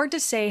 It's hard to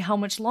say how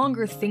much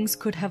longer things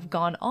could have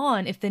gone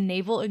on if the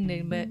naval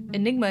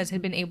enigmas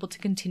had been able to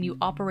continue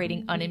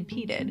operating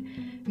unimpeded.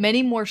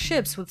 Many more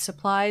ships with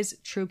supplies,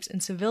 troops,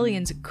 and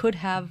civilians could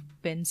have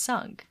been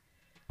sunk.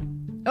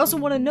 I also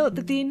want to note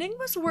that the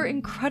Enigmas were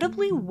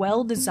incredibly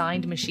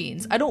well-designed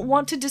machines. I don't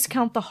want to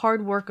discount the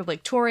hard work of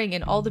Turing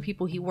and all the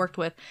people he worked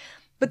with,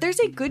 but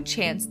there's a good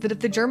chance that if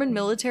the German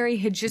military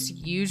had just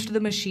used the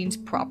machines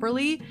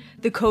properly,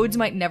 the codes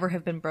might never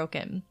have been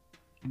broken.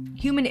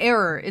 Human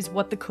error is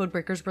what the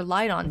codebreakers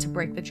relied on to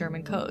break the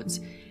German codes,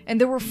 and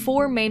there were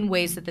 4 main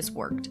ways that this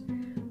worked.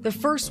 The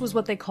first was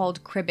what they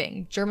called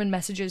cribbing. German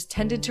messages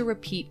tended to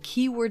repeat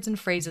key words and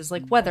phrases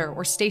like weather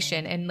or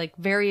station and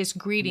various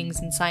greetings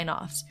and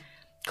sign-offs.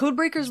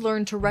 Codebreakers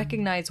learned to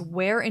recognize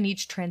where in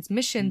each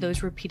transmission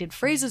those repeated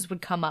phrases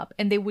would come up,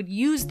 and they would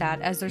use that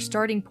as their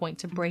starting point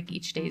to break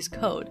each day's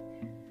code.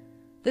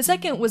 The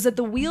second was that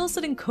the wheels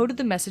that encoded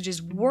the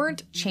messages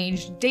weren't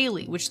changed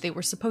daily, which they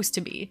were supposed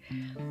to be.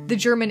 The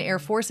German Air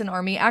Force and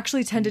Army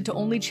actually tended to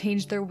only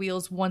change their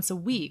wheels once a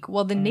week,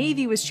 while the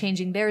Navy was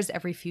changing theirs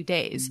every few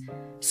days.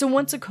 So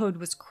once a code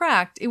was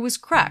cracked, it was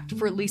cracked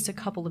for at least a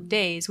couple of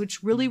days,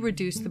 which really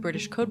reduced the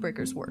British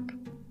codebreakers' work.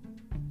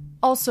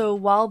 Also,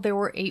 while there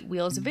were 8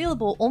 wheels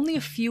available, only a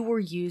few were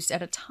used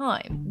at a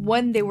time.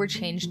 When they were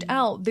changed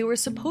out, they were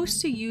supposed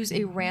to use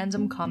a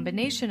random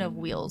combination of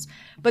wheels,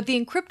 but the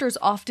encryptors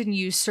often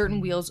used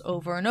certain wheels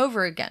over and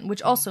over again,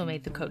 which also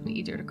made the code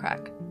easier to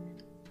crack.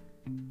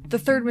 The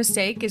third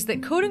mistake is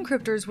that code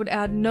encryptors would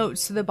add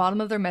notes to the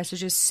bottom of their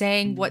messages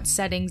saying what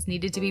settings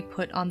needed to be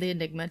put on the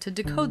Enigma to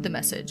decode the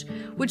message,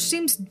 which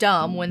seems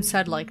dumb when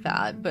said like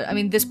that, but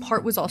this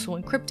part was also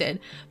encrypted.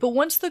 But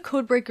once the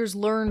codebreakers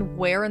learned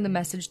where in the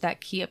message that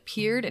key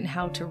appeared and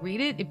how to read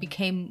it, it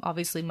became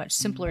obviously much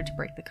simpler to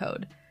break the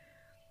code.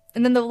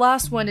 And then the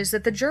last one is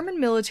that the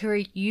German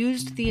military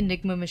used the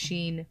Enigma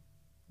machine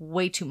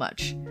way too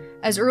much.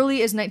 As early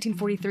as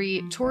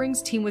 1943,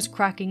 Turing's team was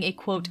cracking a,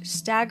 quote,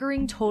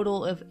 staggering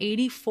total of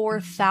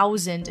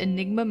 84,000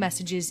 Enigma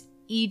messages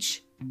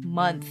each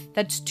month.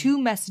 That's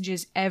 2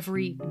 messages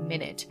every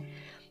minute.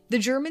 The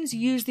Germans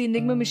used the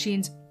Enigma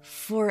machines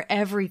for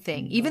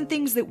everything, even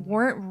things that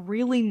weren't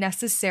really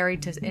necessary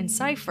to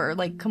encipher,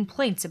 like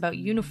complaints about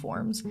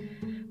uniforms.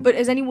 But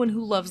as anyone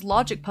who loves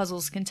logic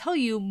puzzles can tell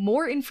you,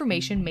 more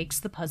information makes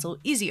the puzzle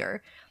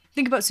easier.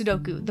 Think about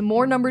Sudoku. The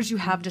more numbers you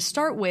have to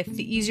start with,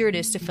 the easier it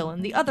is to fill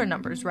in the other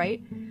numbers,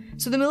 right?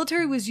 So the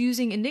military was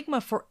using Enigma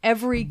for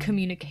every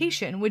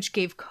communication, which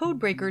gave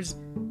codebreakers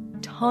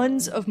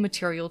tons of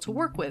material to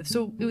work with,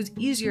 so it was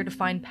easier to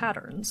find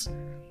patterns.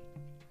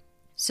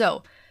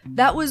 So,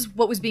 that was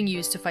what was being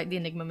used to fight the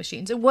Enigma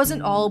machines. It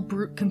wasn't all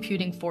brute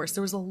computing force.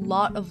 There was a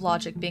lot of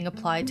logic being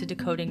applied to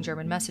decoding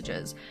German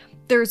messages.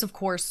 There's, of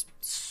course,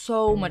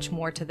 so much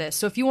more to this.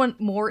 So if you want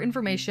more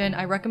information,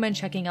 I recommend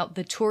checking out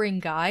the Turing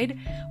Guide,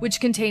 which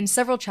contains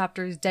several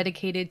chapters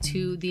dedicated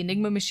to the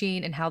Enigma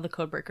machine and how the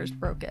codebreakers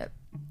broke it.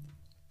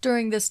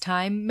 During this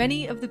time,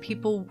 many of the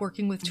people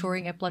working with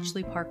Turing at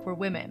Bletchley Park were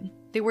women.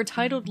 They were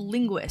titled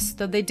linguists,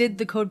 though they did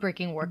the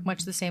codebreaking work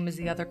much the same as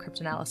the other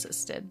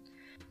cryptanalysts did.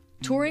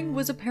 Turing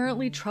was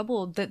apparently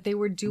troubled that they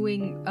were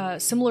doing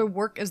similar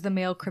work as the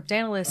male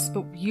cryptanalysts,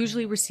 but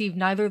usually received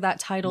neither that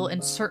title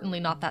and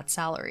certainly not that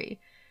salary.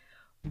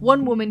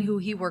 One woman who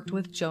he worked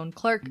with, Joan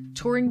Clark,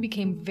 Turing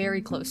became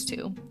very close to.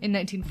 In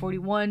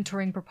 1941,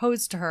 Turing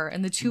proposed to her,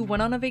 and the two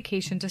went on a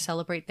vacation to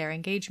celebrate their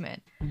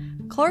engagement.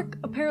 Clark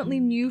apparently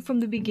knew from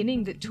the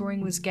beginning that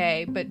Turing was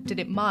gay, but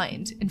didn't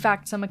mind. In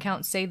fact, some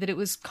accounts say that it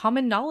was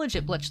common knowledge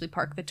at Bletchley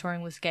Park that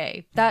Turing was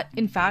gay. That,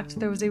 in fact,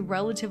 there was a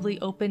relatively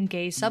open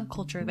gay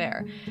subculture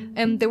there,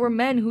 and there were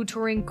men who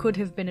Turing could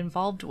have been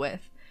involved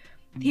with.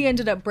 He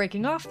ended up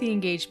breaking off the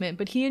engagement,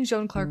 but he and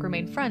Joan Clark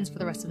remained friends for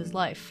the rest of his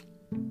life.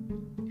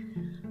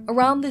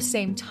 Around the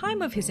same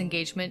time of his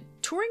engagement,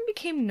 Turing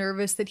became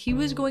nervous that he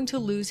was going to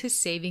lose his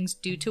savings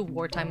due to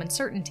wartime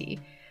uncertainty.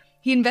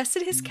 He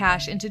invested his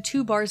cash into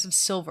 2 bars of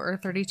silver,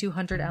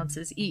 3,200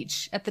 ounces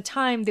each. At the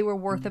time, they were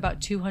worth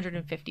about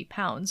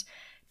 £250.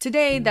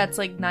 Today, that's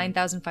like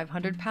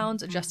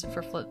 £9,500 adjusted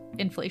for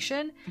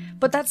inflation,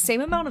 but that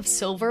same amount of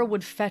silver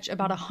would fetch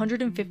about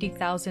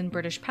 150,000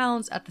 British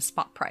pounds at the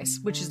spot price,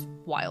 which is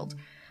wild.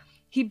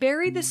 He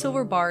buried the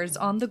silver bars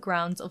on the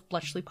grounds of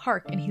Bletchley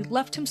Park, and he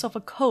left himself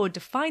a code to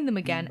find them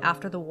again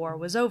after the war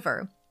was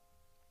over.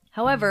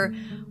 However,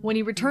 when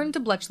he returned to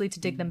Bletchley to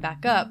dig them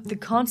back up, the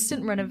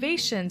constant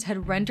renovations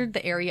had rendered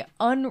the area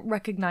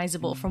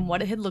unrecognizable from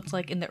what it had looked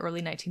like in the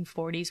early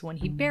 1940s when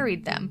he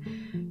buried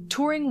them.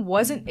 Turing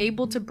wasn't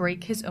able to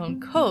break his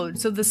own code,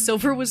 so the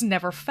silver was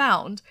never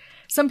found.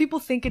 Some people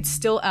think it's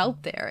still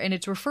out there, and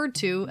it's referred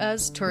to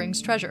as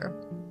Turing's treasure.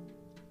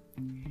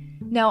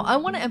 Now, I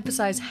want to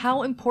emphasize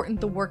how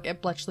important the work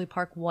at Bletchley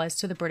Park was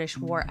to the British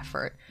war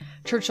effort.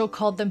 Churchill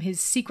called them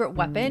his secret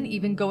weapon,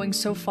 even going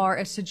so far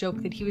as to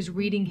joke that he was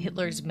reading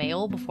Hitler's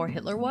mail before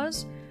Hitler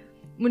was.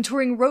 When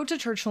Turing wrote to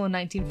Churchill in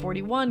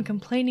 1941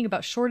 complaining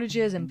about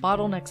shortages and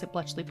bottlenecks at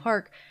Bletchley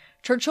Park,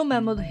 Churchill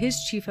memoed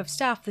his chief of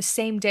staff the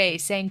same day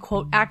saying,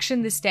 quote,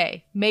 "Action this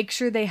day. Make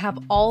sure they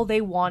have all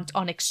they want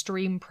on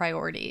extreme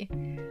priority."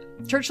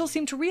 Churchill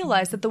seemed to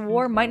realize that the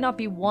war might not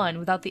be won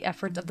without the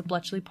efforts of the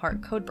Bletchley Park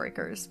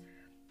codebreakers.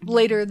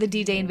 Later, the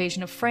D-Day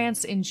invasion of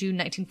France in June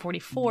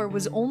 1944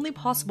 was only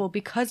possible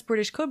because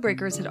British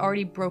codebreakers had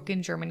already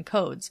broken German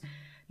codes.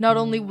 Not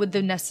only would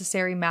the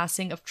necessary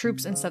massing of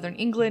troops in southern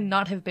England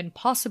not have been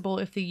possible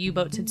if the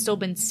U-boats had still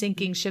been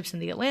sinking ships in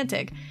the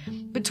Atlantic,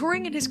 but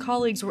Turing and his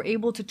colleagues were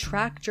able to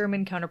track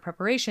German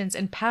counter-preparations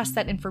and pass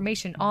that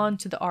information on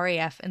to the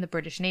RAF and the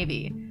British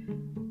Navy.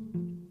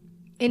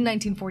 In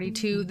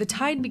 1942, the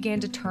tide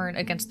began to turn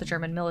against the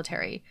German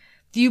military.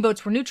 The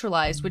U-boats were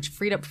neutralized, which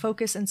freed up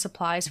focus and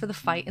supplies for the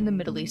fight in the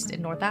Middle East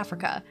and North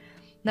Africa.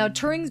 Now,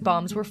 Turing's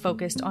bombs were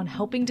focused on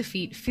helping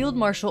defeat Field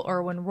Marshal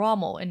Erwin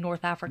Rommel in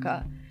North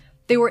Africa.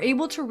 They were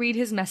able to read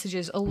his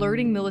messages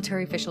alerting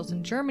military officials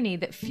in Germany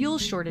that fuel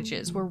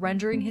shortages were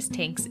rendering his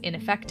tanks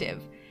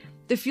ineffective.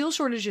 The fuel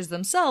shortages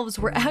themselves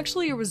were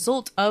actually a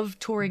result of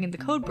Turing and the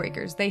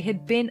codebreakers. They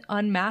had been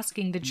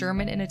unmasking the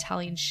German and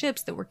Italian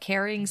ships that were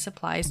carrying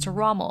supplies to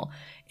Rommel,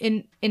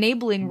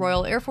 enabling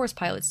Royal Air Force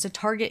pilots to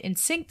target and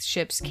sink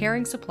ships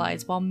carrying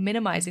supplies while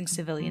minimizing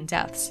civilian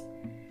deaths.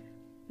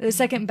 The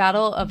Second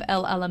Battle of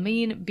El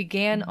Alamein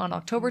began on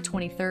October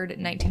 23,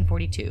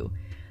 1942.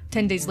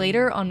 10 days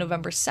later, on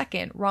November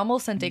 2nd, Rommel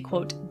sent a,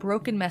 quote,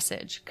 broken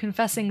message,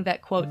 confessing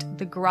that, quote,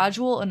 the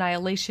gradual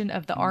annihilation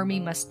of the army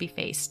must be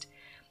faced.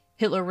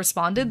 Hitler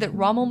responded that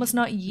Rommel must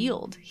not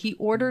yield. He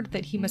ordered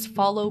that he must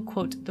follow,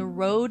 quote, the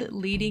road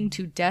leading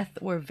to death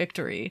or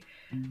victory.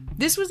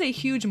 This was a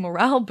huge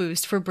morale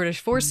boost for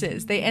British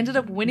forces. They ended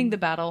up winning the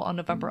battle on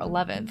November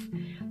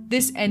 11th.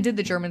 This ended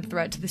the German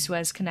threat to the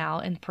Suez Canal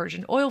and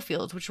Persian oil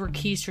fields, which were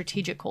key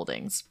strategic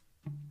holdings.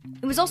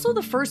 It was also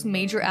the first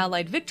major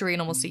Allied victory in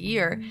almost a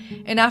year,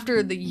 and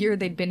after the year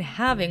they'd been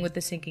having with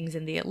the sinkings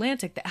in the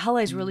Atlantic, the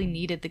Allies really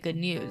needed the good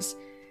news.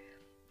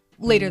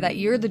 Later that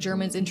year, the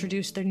Germans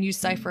introduced their new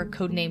cipher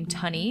codenamed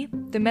Tunny.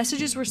 The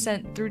messages were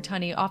sent through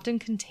Tunny often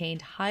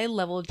contained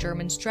high-level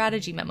German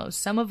strategy memos,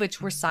 some of which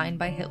were signed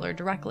by Hitler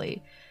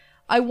directly.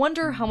 I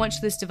wonder how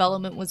much this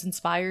development was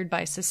inspired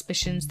by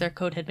suspicions their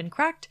code had been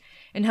cracked,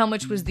 and how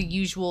much was the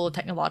usual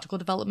technological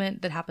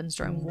development that happens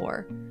during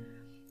war.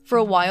 For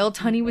a while,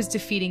 Tunny was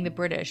defeating the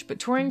British, but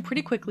Turing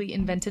pretty quickly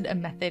invented a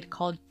method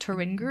called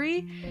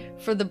Turingery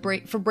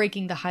for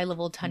breaking the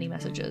high-level Tunny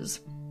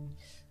messages.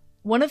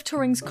 One of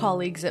Turing's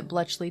colleagues at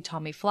Bletchley,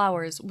 Tommy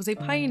Flowers, was a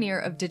pioneer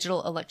of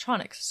digital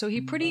electronics, so he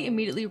pretty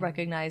immediately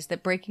recognized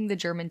that breaking the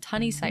German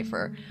Tunny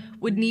cipher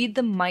would need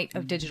the might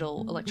of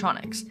digital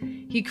electronics.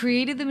 He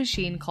created the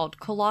machine called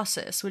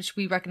Colossus, which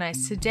we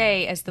recognize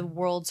today as the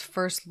world's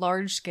first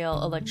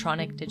large-scale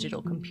electronic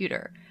digital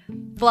computer.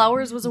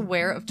 Flowers was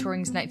aware of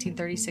Turing's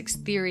 1936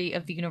 theory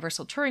of the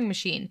universal Turing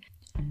machine,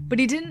 but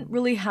he didn't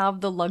really have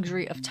the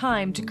luxury of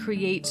time to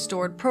create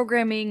stored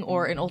programming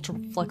or an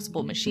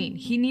ultra-flexible machine.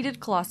 He needed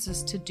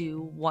Colossus to do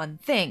one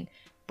thing: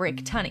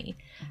 break Tunny.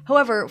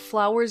 However,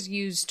 Flowers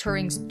used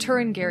Turing's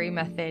Turingery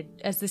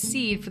method as the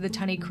seed for the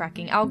Tunny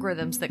cracking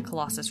algorithms that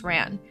Colossus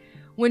ran.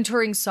 When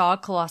Turing saw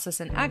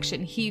Colossus in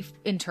action, he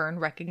in turn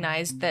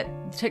recognized that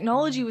the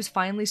technology was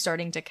finally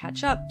starting to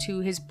catch up to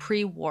his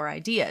pre-war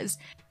ideas.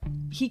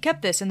 He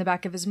kept this in the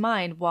back of his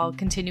mind while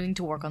continuing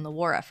to work on the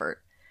war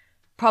effort.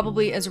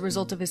 Probably as a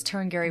result of his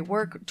Turing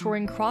work,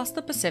 Turing crossed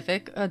the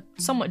Pacific, a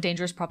somewhat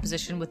dangerous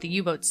proposition with the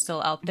U-boats still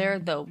out there,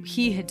 though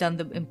he had done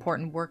the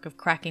important work of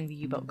cracking the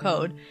U-boat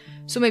code,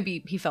 so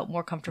maybe he felt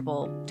more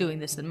comfortable doing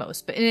this than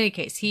most. But in any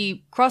case,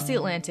 he crossed the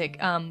Atlantic,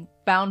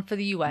 bound for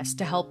the US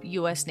to help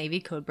US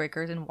Navy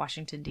codebreakers in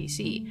Washington,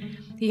 D.C.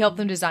 He helped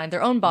them design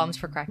their own bombs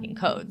for cracking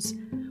codes.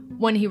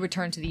 When he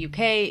returned to the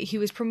UK, he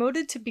was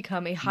promoted to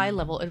become a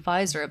high-level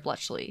advisor at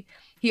Bletchley.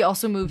 He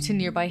also moved to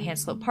nearby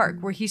Hanslope Park,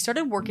 where he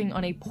started working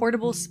on a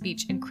portable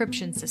speech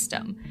encryption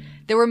system.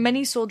 There were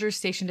many soldiers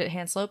stationed at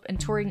Hanslope, and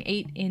Turing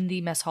ate in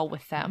the mess hall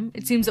with them.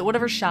 It seems that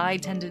whatever shy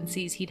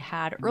tendencies he'd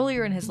had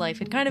earlier in his life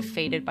had kind of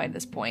faded by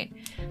this point.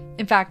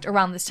 In fact,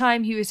 around this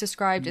time, he was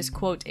described as,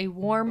 quote, a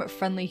warm,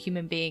 friendly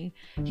human being.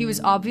 He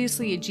was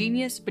obviously a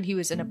genius, but he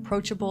was an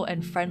approachable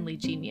and friendly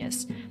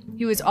genius.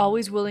 He was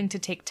always willing to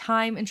take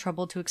time and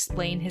trouble to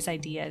explain his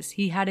ideas.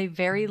 He had a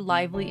very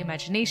lively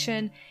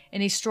imagination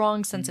and a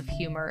strong sense of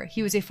humor.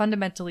 He was a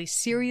fundamentally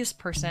serious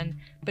person,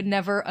 but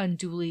never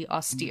unduly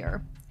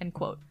austere, end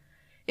quote.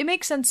 It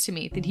makes sense to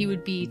me that he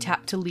would be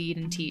tapped to lead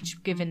and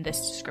teach, given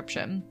this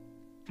description.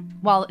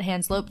 While at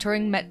Hanslope,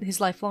 Turing met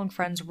his lifelong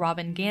friends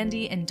Robin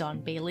Gandy and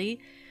Don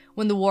Bailey.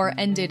 When the war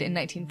ended in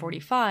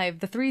 1945,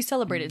 the three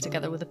celebrated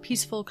together with a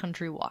peaceful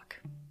country walk.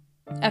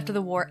 After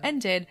the war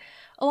ended,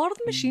 a lot of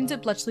the machines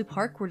at Bletchley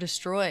Park were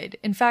destroyed.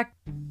 In fact,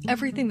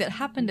 everything that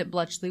happened at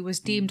Bletchley was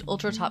deemed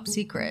ultra-top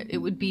secret. It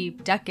would be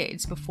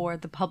decades before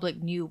the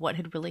public knew what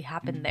had really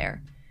happened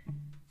there.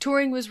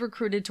 Turing was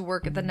recruited to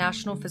work at the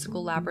National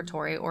Physical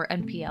Laboratory, or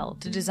NPL,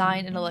 to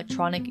design an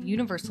electronic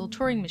universal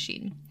Turing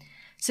machine.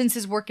 Since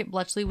his work at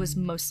Bletchley was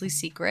mostly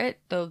secret,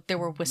 though there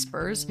were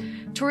whispers,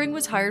 Turing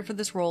was hired for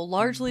this role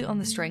largely on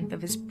the strength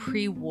of his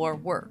pre-war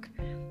work.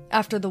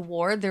 After the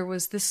war, there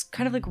was this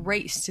kind of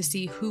race to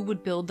see who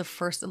would build the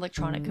first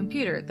electronic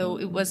computer, though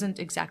it wasn't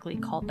exactly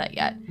called that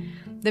yet.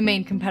 The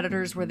main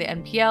competitors were the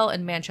NPL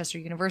and Manchester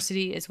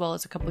University, as well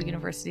as a couple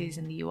universities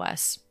in the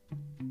US.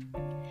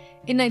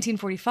 In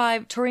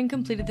 1945, Turing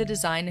completed the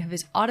design of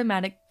his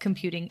automatic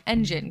computing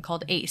engine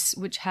called ACE,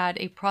 which had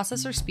a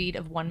processor speed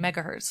of 1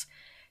 MHz.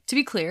 To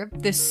be clear,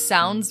 this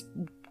sounds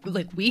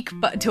weak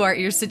to our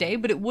ears today,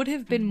 but it would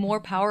have been more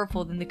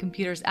powerful than the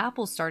computers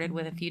Apple started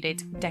with a few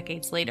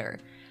decades later.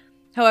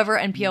 However,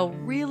 NPL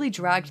really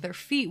dragged their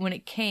feet when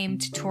it came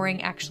to Turing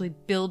actually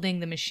building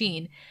the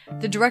machine.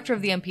 The director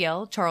of the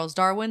NPL, Charles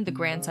Darwin, the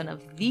grandson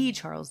of the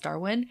Charles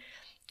Darwin,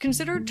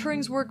 considered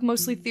Turing's work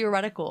mostly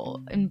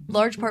theoretical, in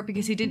large part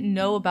because he didn't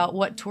know about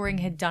what Turing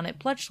had done at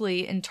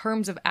Bletchley in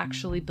terms of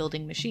actually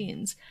building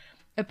machines.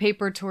 A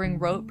paper Turing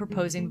wrote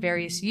proposing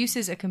various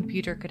uses a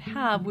computer could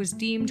have was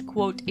deemed,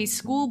 quote, a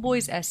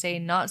schoolboy's essay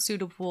not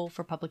suitable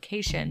for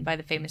publication by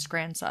the famous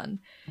grandson.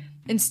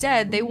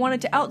 Instead, they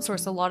wanted to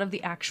outsource a lot of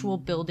the actual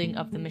building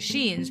of the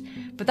machines,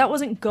 but that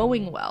wasn't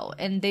going well,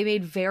 and they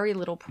made very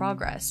little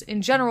progress.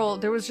 In general,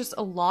 there was just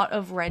a lot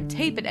of red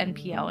tape at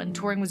NPL, and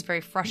Turing was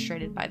very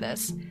frustrated by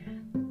this.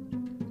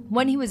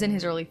 When he was in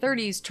his early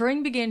 30s,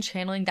 Turing began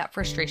channeling that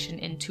frustration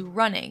into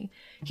running.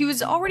 He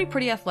was already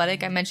pretty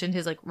athletic. I mentioned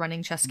his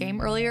running chess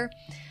game earlier,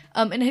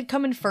 and had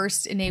come in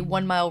first in a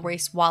 1-mile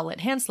race while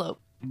at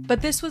Hanslope.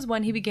 But this was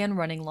when he began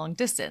running long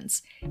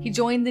distance. He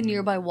joined the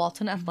nearby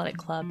Walton Athletic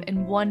Club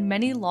and won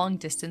many long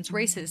distance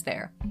races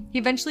there. He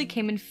eventually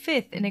came in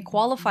 5th in a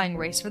qualifying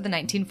race for the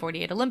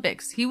 1948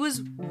 Olympics. He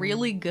was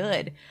really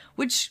good,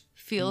 which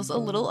feels a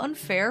little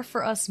unfair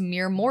for us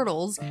mere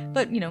mortals,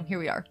 but here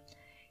we are.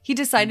 He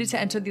decided to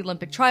enter the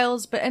Olympic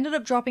trials, but ended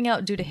up dropping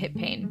out due to hip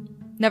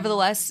pain.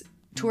 Nevertheless,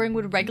 Turing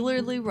would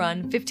regularly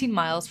run 15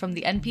 miles from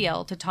the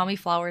NPL to Tommy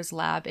Flowers'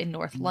 lab in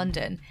North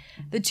London.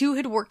 The two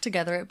had worked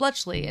together at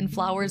Bletchley, and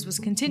Flowers was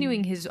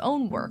continuing his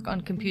own work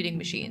on computing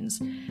machines.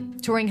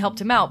 Turing helped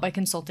him out by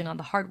consulting on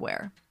the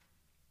hardware.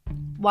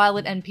 While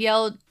at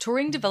NPL,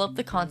 Turing developed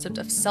the concept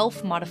of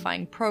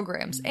self-modifying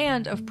programs,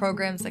 and of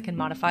programs that can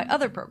modify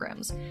other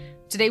programs.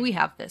 Today we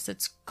have this.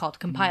 It's called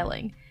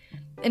compiling.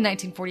 In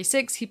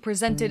 1946, he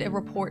presented a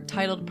report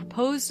titled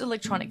Proposed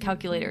Electronic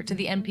Calculator to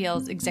the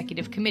NPL's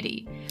Executive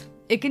Committee.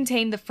 It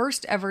contained the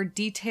first ever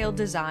detailed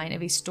design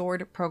of a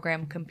stored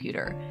program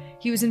computer.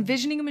 He was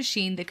envisioning a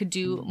machine that could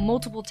do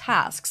multiple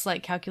tasks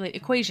like calculate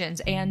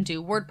equations and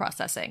do word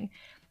processing.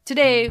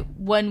 Today,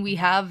 when we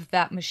have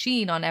that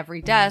machine on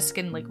every desk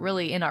and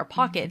really in our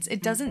pockets,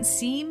 it doesn't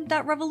seem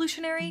that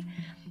revolutionary.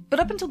 But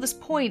up until this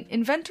point,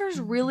 inventors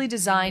really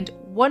designed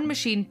one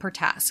machine per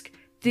task.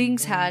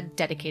 Things had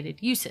dedicated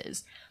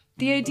uses.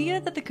 The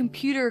idea that the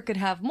computer could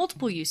have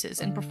multiple uses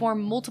and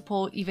perform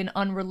multiple, even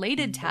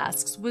unrelated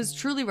tasks was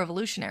truly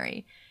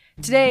revolutionary.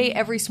 Today,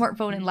 every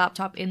smartphone and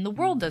laptop in the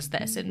world does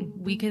this, and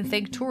we can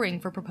thank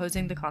Turing for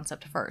proposing the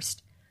concept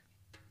first.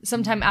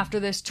 Sometime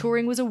after this,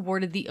 Turing was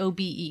awarded the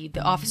OBE,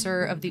 the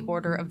Officer of the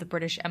Order of the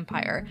British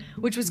Empire,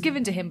 which was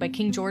given to him by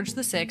King George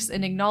VI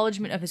in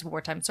acknowledgement of his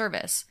wartime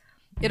service.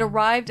 It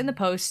arrived in the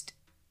post,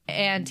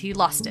 and he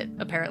lost it,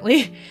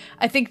 apparently.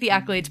 I think the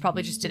accolades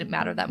probably just didn't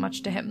matter that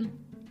much to him.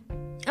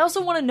 I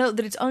also want to note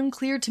that it's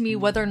unclear to me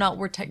whether or not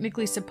we're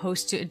technically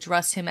supposed to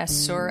address him as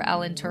Sir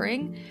Alan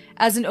Turing.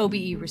 As an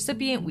OBE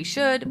recipient, we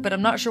should, but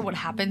I'm not sure what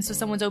happens to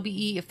someone's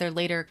OBE if they're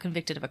later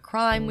convicted of a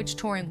crime, which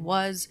Turing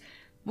was.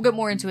 We'll get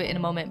more into it in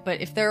a moment, but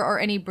if there are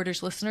any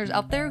British listeners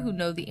out there who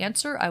know the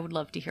answer, I would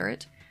love to hear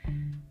it.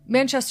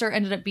 Manchester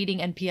ended up beating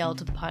NPL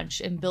to the punch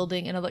and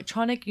building an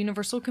electronic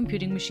universal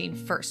computing machine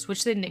first,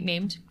 which they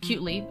nicknamed,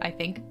 cutely, I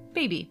think,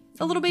 Baby,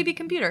 a little baby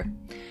computer.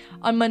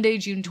 On Monday,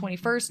 June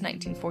 21st,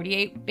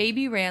 1948,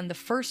 Baby ran the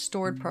first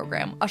stored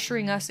program,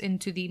 ushering us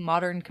into the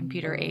modern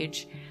computer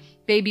age.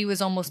 Baby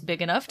was almost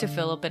big enough to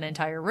fill up an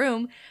entire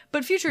room,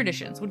 but future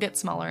editions would get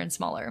smaller and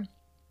smaller.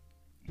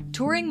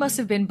 Turing must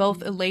have been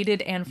both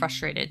elated and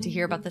frustrated to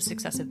hear about the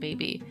success of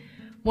Baby.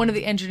 One of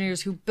the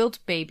engineers who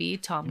built Baby,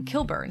 Tom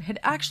Kilburn, had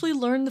actually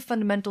learned the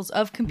fundamentals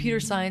of computer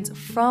science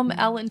from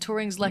Alan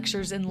Turing's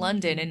lectures in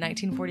London in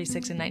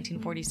 1946 and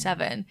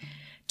 1947.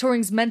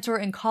 Turing's mentor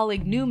and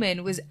colleague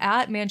Newman was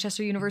at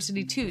Manchester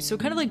University too, so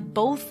kind of like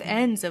both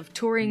ends of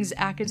Turing's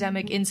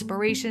academic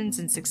inspirations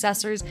and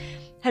successors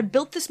had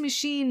built this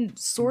machine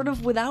sort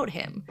of without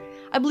him.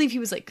 I believe he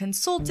was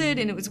consulted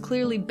and it was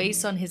clearly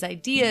based on his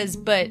ideas,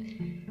 but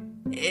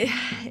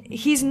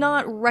he's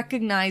not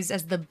recognized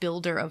as the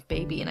builder of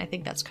Baby, and I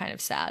think that's kind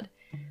of sad.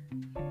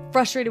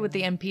 Frustrated with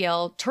the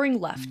NPL, Turing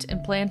left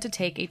and planned to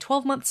take a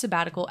 12-month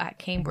sabbatical at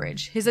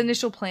Cambridge. His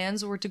initial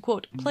plans were to,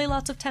 quote, play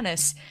lots of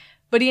tennis,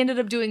 but he ended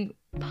up doing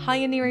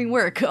pioneering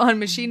work on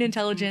machine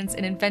intelligence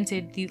and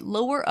invented the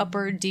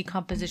lower-upper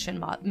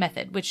decomposition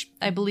method, which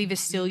I believe is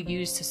still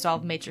used to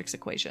solve matrix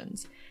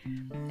equations.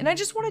 And I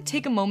just want to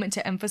take a moment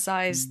to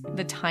emphasize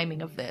the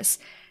timing of this.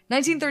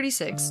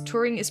 1936,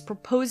 Turing is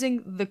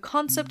proposing the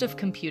concept of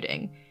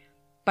computing.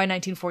 By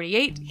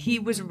 1948, he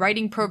was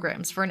writing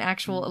programs for an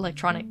actual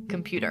electronic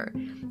computer.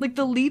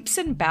 The leaps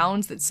and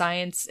bounds that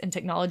science and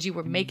technology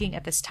were making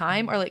at this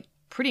time are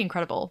pretty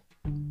incredible.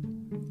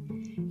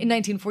 In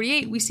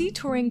 1948, we see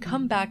Turing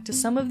come back to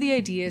some of the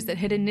ideas that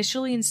had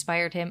initially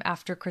inspired him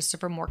after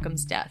Christopher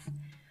Morcom's death.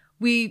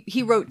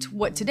 He wrote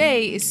what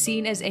today is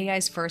seen as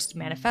AI's first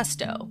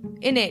manifesto.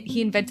 In it,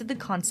 he invented the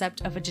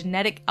concept of a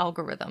genetic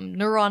algorithm,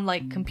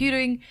 neuron-like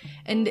computing,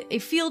 and a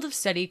field of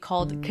study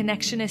called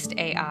connectionist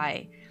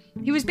AI.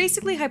 He was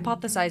basically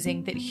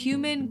hypothesizing that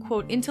human,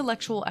 quote,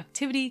 intellectual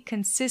activity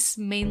consists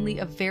mainly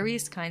of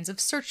various kinds of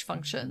search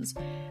functions.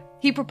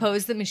 He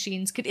proposed that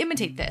machines could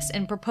imitate this,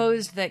 and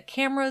proposed that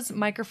cameras,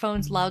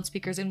 microphones,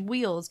 loudspeakers, and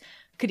wheels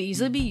could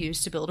easily be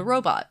used to build a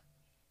robot.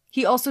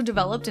 He also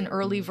developed an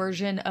early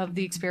version of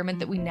the experiment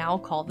that we now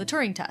call the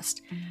Turing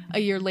test. A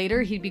year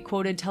later, he'd be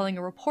quoted telling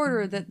a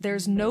reporter that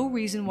there's no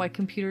reason why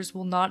computers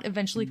will not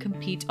eventually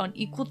compete on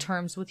equal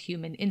terms with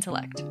human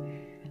intellect.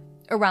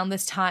 Around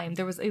this time,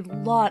 there was a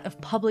lot of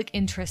public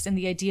interest in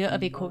the idea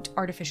of a, quote,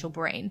 artificial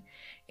brain.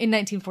 In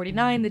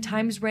 1949, the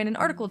Times ran an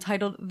article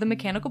titled The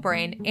Mechanical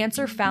Brain,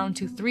 Answer Found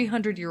to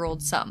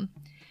 300-Year-Old Sum.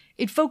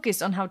 It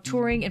focused on how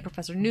Turing and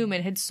Professor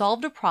Newman had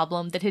solved a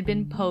problem that had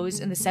been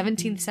posed in the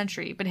 17th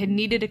century, but had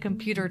needed a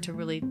computer to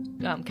really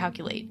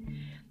calculate.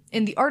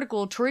 In the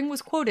article, Turing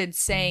was quoted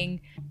saying,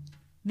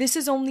 "This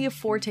is only a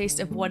foretaste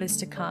of what is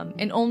to come,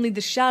 and only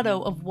the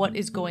shadow of what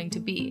is going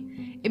to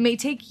be. It may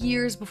take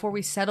years before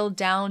we settle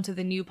down to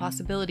the new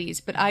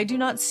possibilities, but I do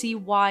not see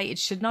why it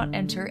should not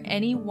enter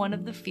any one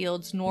of the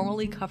fields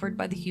normally covered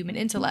by the human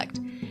intellect,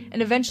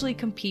 and eventually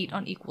compete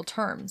on equal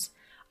terms.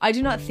 I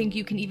do not think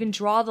you can even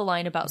draw the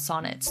line about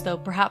sonnets, though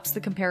perhaps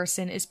the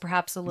comparison is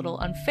perhaps a little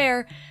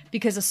unfair,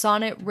 because a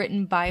sonnet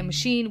written by a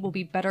machine will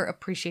be better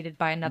appreciated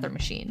by another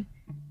machine."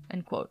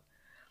 End quote.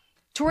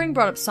 Turing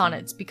brought up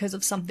sonnets because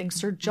of something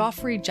Sir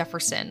Geoffrey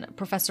Jefferson,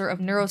 professor of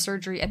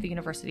neurosurgery at the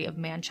University of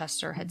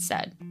Manchester, had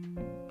said.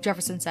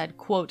 Jefferson said,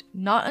 quote,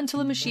 "Not until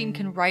a machine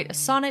can write a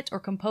sonnet or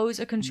compose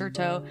a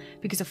concerto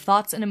because of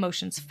thoughts and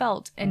emotions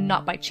felt, and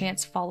not by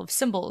chance fall of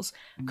symbols,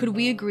 could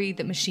we agree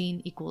that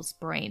machine equals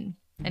brain."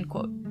 End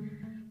quote.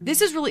 This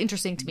is really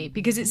interesting to me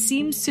because it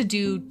seems to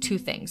do two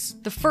things.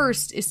 The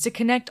first is to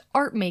connect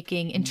art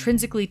making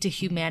intrinsically to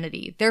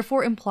humanity,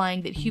 therefore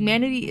implying that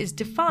humanity is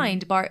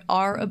defined by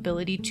our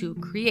ability to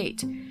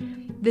create.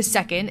 The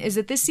second is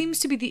that this seems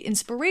to be the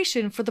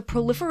inspiration for the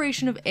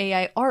proliferation of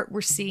AI art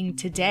we're seeing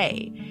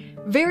today.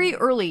 Very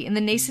early in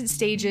the nascent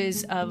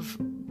stages of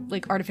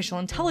artificial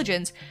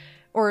intelligence,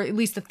 or at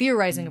least the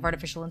theorizing of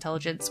artificial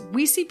intelligence,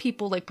 we see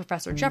people like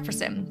Professor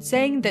Jefferson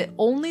saying that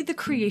only the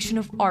creation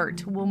of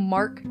art will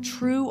mark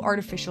true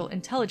artificial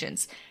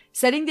intelligence,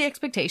 setting the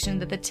expectation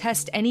that the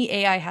test any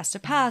AI has to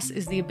pass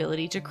is the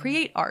ability to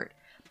create art.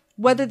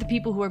 Whether the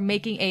people who are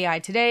making AI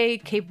today,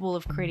 capable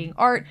of creating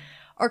art,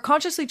 are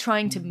consciously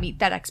trying to meet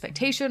that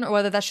expectation, or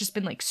whether that's just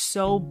been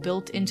so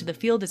built into the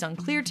field is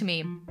unclear to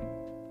me,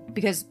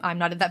 because I'm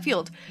not in that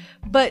field.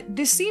 But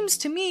this seems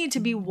to me to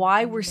be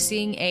why we're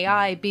seeing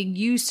AI being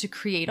used to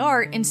create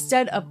art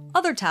instead of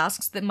other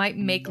tasks that might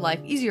make life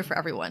easier for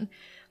everyone.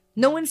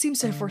 No one seems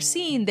to have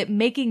foreseen that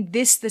making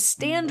this the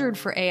standard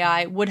for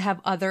AI would have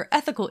other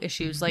ethical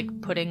issues,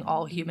 like putting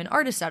all human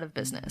artists out of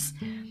business.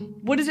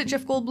 What is it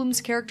Jeff Goldblum's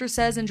character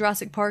says in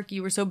Jurassic Park?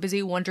 You were so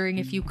busy wondering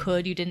if you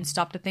could, you didn't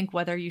stop to think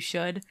whether you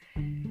should.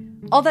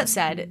 All that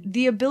said,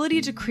 the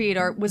ability to create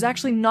art was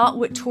actually not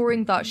what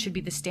Turing thought should be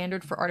the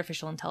standard for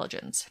artificial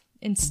intelligence.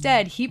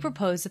 Instead, he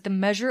proposed that the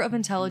measure of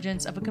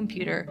intelligence of a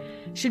computer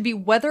should be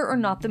whether or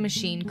not the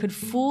machine could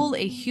fool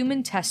a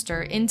human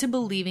tester into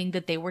believing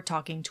that they were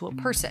talking to a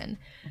person.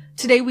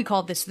 Today we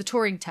call this the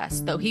Turing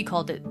test, though he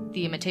called it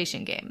the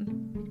imitation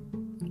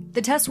game.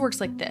 The test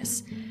works like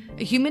this.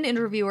 A human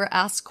interviewer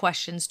asks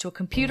questions to a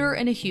computer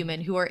and a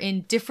human who are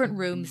in different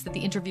rooms that the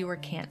interviewer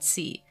can't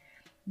see.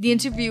 The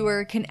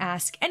interviewer can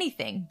ask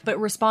anything, but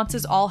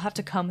responses all have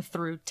to come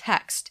through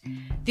text.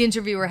 The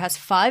interviewer has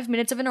 5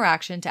 minutes of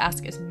interaction to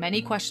ask as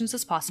many questions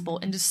as possible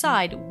and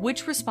decide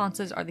which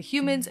responses are the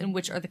humans and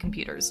which are the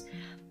computers.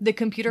 The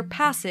computer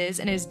passes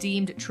and is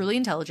deemed truly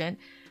intelligent,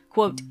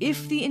 quote,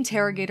 if the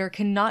interrogator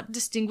cannot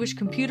distinguish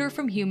computer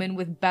from human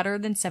with better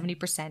than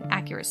 70%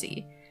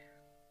 accuracy.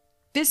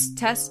 This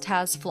test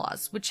has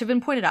flaws, which have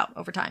been pointed out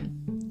over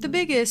time. The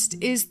biggest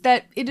is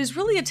that it is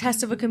really a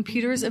test of a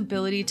computer's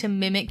ability to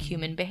mimic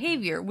human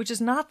behavior, which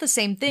is not the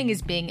same thing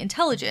as being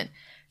intelligent.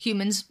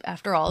 Humans,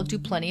 after all, do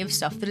plenty of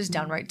stuff that is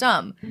downright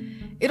dumb.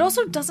 It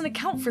also doesn't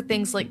account for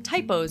things like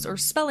typos or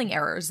spelling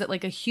errors that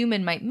like a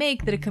human might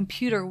make that a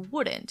computer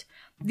wouldn't.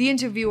 The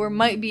interviewer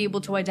might be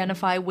able to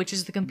identify which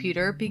is the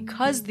computer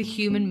because the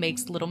human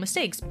makes little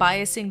mistakes,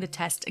 biasing the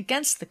test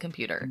against the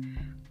computer.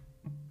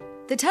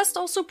 The test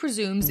also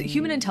presumes that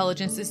human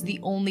intelligence is the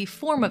only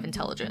form of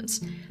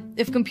intelligence.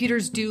 If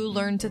computers do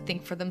learn to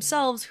think for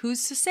themselves,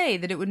 who's to say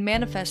that it would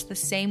manifest the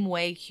same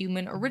way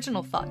human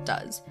original thought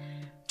does?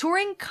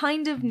 Turing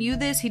kind of knew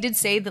this. He did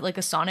say that like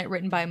a sonnet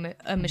written by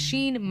a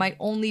machine might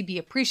only be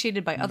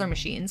appreciated by other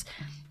machines,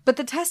 but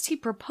the test he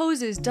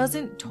proposes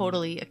doesn't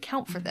totally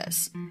account for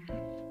this.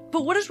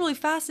 But what is really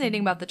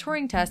fascinating about the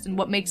Turing test and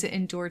what makes it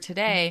endure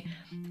today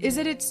is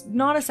that it's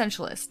not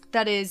essentialist.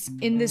 That is,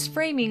 in this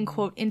framing,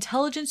 quote,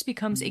 intelligence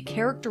becomes a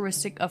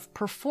characteristic of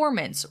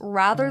performance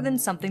rather than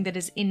something that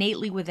is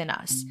innately within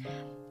us.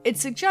 It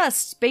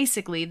suggests,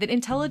 basically, that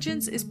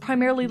intelligence is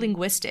primarily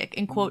linguistic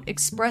and, quote,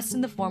 expressed in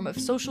the form of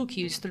social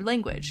cues through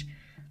language.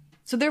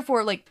 So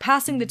therefore, like,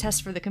 passing the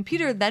test for the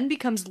computer then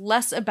becomes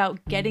less about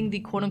getting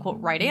the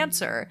quote-unquote right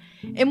answer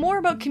and more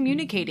about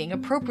communicating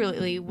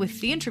appropriately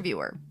with the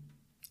interviewer.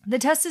 The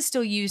test is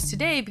still used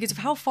today because of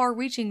how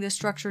far-reaching the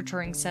structure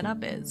Turing set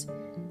up is.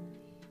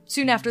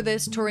 Soon after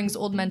this, Turing's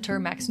old mentor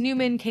Max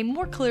Newman came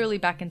more clearly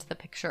back into the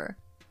picture.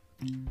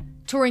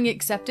 Turing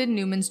accepted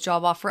Newman's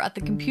job offer at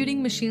the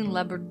Computing Machine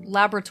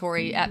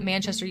Laboratory at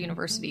Manchester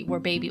University, where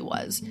Baby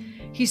was.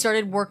 He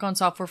started work on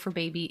software for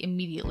Baby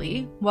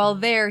immediately. While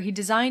there, he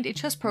designed a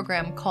chess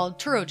program called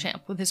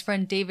TuroChamp with his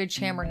friend David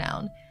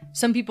Chammernowne.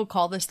 Some people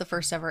call this the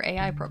first ever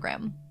AI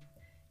program.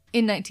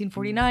 In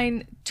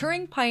 1949,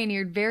 Turing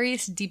pioneered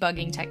various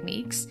debugging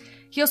techniques.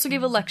 He also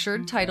gave a lecture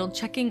titled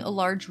Checking a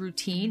Large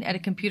Routine at a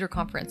computer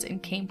conference in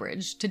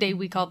Cambridge. Today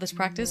we call this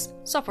practice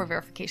software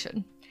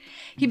verification.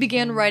 He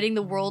began writing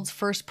the world's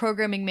first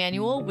programming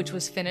manual, which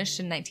was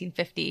finished in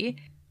 1950.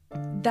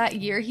 That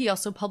year, he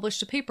also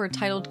published a paper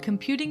titled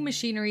Computing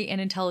Machinery and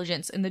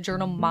Intelligence in the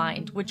journal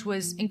Mind, which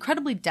was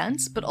incredibly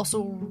dense but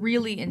also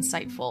really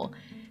insightful.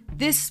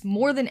 This,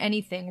 more than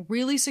anything,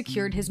 really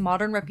secured his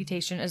modern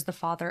reputation as the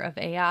father of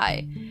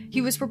AI. He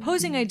was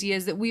proposing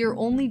ideas that we are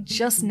only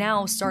just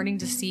now starting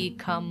to see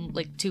come,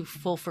 to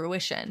full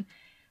fruition.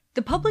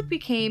 The public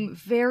became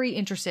very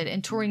interested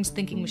in Turing's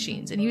thinking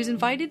machines, and he was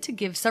invited to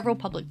give several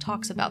public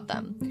talks about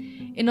them.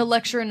 In a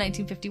lecture in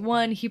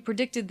 1951, he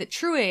predicted that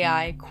true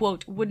AI,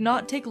 quote, would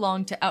not take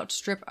long to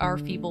outstrip our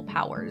feeble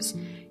powers.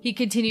 He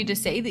continued to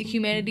say that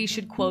humanity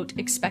should, quote,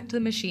 expect the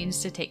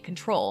machines to take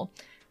control.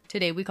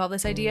 Today we call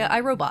this idea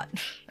iRobot.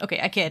 Okay,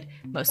 I kid,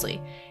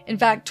 mostly. In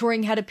fact,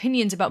 Turing had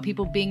opinions about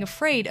people being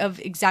afraid of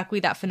exactly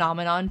that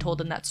phenomenon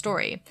told in that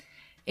story.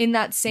 In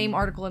that same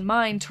article in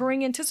Mind,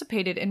 Turing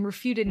anticipated and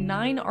refuted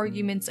 9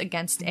 arguments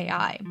against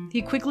AI.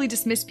 He quickly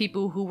dismissed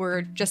people who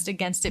were just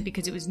against it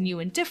because it was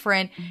new and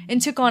different,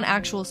 and took on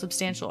actual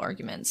substantial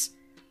arguments.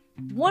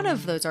 One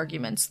of those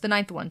arguments, the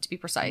 9th one to be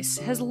precise,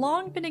 has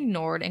long been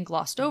ignored and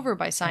glossed over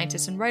by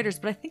scientists and writers,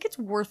 but I think it's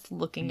worth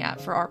looking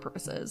at for our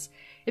purposes.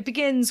 It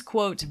begins,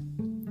 quote,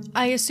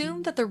 I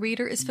assume that the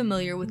reader is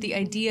familiar with the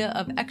idea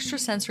of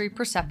extrasensory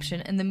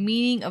perception and the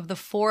meaning of the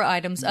 4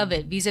 items of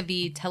it,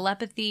 vis-a-vis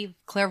telepathy,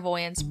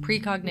 clairvoyance,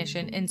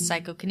 precognition, and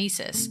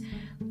psychokinesis.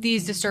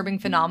 These disturbing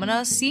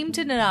phenomena seem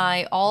to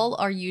deny all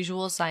our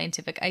usual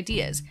scientific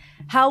ideas,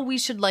 how we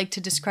should like to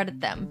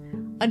discredit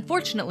them.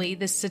 Unfortunately,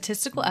 the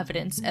statistical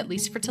evidence, at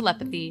least for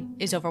telepathy,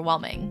 is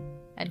overwhelming.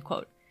 End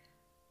quote.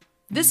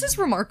 This is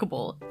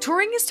remarkable.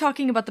 Turing is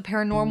talking about the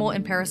paranormal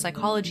and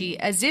parapsychology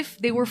as if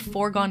they were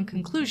foregone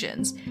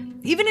conclusions.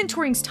 Even in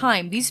Turing's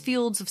time, these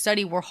fields of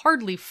study were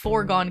hardly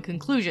foregone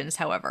conclusions,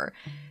 however.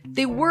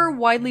 They were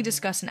widely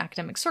discussed in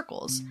academic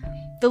circles.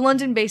 The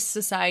London-based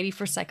Society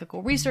for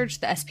Psychical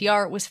Research, the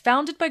SPR, was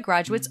founded by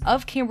graduates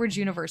of Cambridge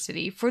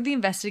University for the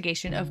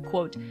investigation of,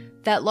 quote,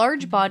 that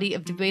large body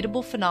of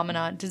debatable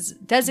phenomena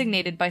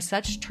designated by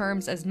such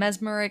terms as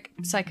mesmeric,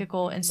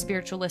 psychical, and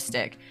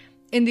spiritualistic,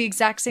 in the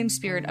exact same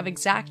spirit of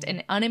exact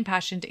and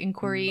unimpassioned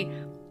inquiry,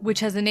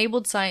 which has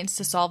enabled science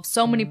to solve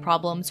so many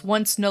problems,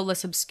 once no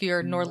less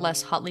obscure nor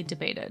less hotly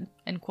debated,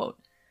 end quote.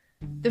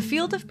 The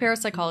field of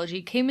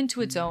parapsychology came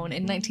into its own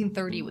in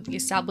 1930 with the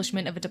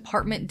establishment of a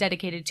department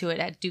dedicated to it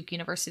at Duke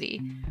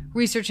University.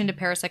 Research into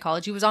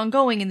parapsychology was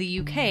ongoing in the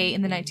UK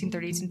in the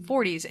 1930s and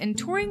 40s, and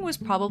Turing was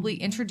probably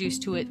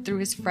introduced to it through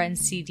his friend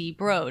C.D.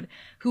 Broad,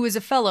 who was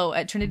a fellow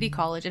at Trinity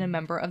College and a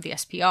member of the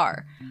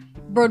SPR.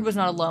 Broad was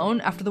not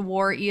alone. After the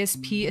war,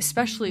 ESP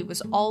especially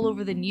was all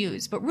over the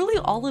news, but really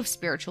all of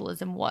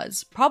spiritualism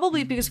was,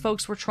 probably because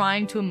folks were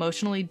trying to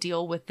emotionally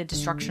deal with the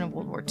destruction of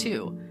World War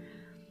II.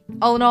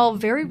 All in all,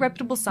 very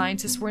reputable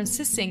scientists were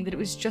insisting that it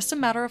was just a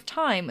matter of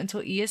time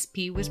until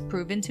ESP was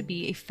proven to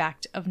be a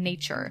fact of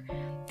nature.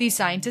 These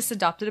scientists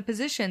adopted a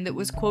position that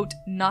was, quote,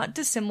 not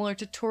dissimilar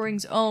to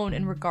Turing's own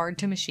in regard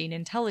to machine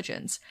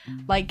intelligence.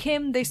 Like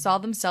him, they saw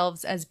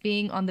themselves as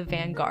being on the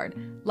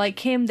vanguard. Like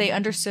him, they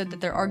understood that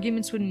their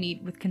arguments would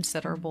meet with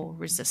considerable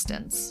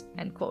resistance,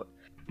 end quote.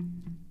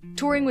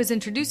 Turing was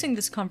introducing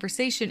this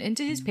conversation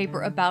into his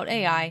paper about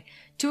AI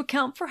to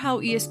account for how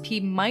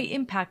ESP might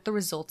impact the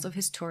results of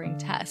his Turing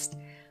test.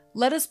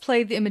 Let us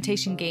play the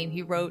imitation game,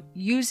 he wrote,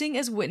 using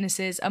as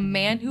witnesses a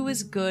man who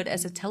is good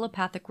as a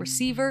telepathic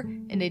receiver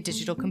and a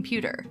digital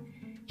computer.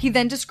 He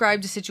then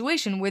described a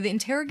situation where the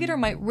interrogator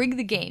might rig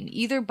the game,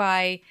 either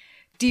by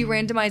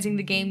de-randomizing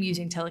the game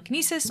using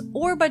telekinesis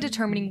or by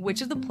determining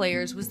which of the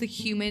players was the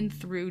human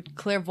through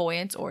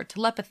clairvoyance or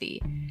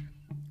telepathy.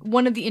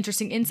 One of the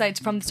interesting insights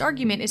from this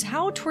argument is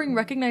how Turing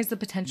recognized the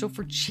potential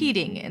for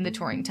cheating in the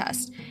Turing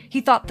test. He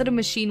thought that a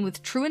machine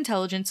with true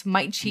intelligence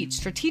might cheat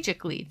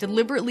strategically,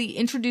 deliberately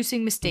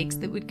introducing mistakes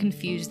that would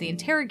confuse the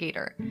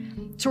interrogator.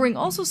 Turing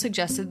also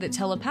suggested that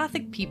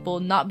telepathic people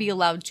not be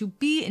allowed to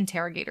be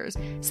interrogators,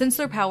 since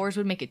their powers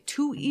would make it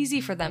too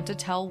easy for them to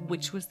tell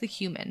which was the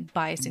human,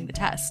 biasing the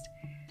test.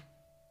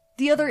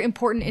 The other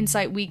important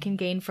insight we can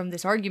gain from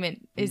this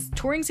argument is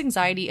Turing's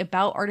anxiety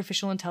about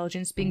artificial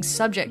intelligence being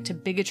subject to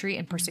bigotry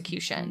and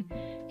persecution.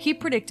 He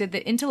predicted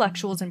that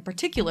intellectuals in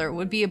particular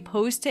would be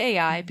opposed to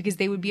AI because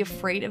they would be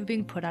afraid of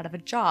being put out of a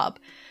job.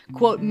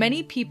 Quote,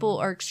 many people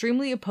are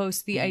extremely opposed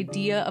to the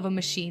idea of a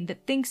machine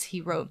that thinks,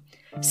 he wrote,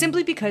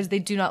 simply because they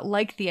do not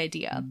like the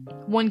idea.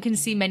 One can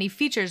see many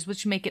features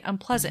which make it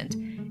unpleasant.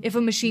 If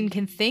a machine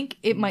can think,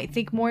 it might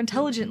think more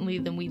intelligently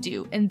than we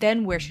do, and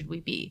then where should we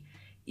be?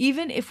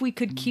 Even if we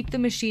could keep the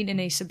machine in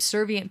a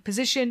subservient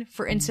position,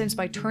 for instance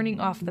by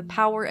turning off the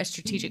power at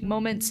strategic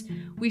moments,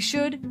 we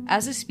should,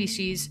 as a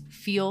species,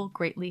 feel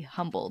greatly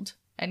humbled,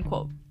 end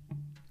quote.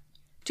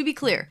 To be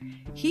clear,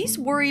 he's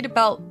worried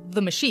about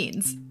the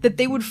machines, that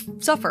they would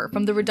suffer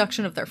from the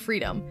reduction of their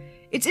freedom.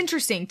 It's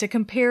interesting to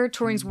compare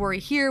Turing's worry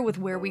here with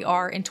where we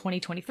are in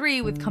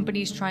 2023 with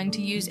companies trying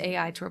to use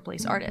AI to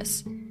replace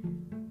artists.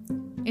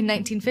 In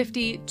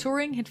 1950,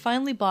 Turing had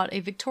finally bought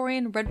a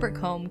Victorian red brick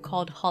home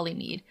called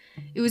Hollymead.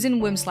 It was in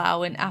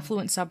Wilmslow, an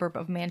affluent suburb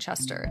of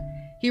Manchester.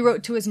 He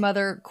wrote to his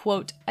mother,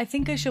 quote, I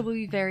think I shall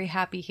be very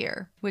happy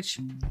here, which,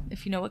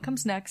 if you know what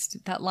comes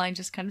next, that line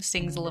just kind of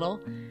stings a little.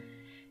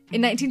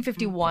 In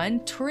 1951,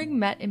 Turing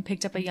met and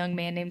picked up a young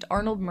man named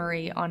Arnold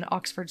Murray on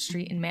Oxford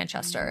Street in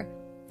Manchester.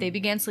 They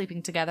began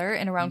sleeping together,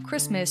 and around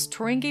Christmas,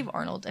 Turing gave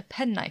Arnold a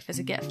penknife as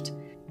a gift.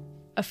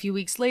 A few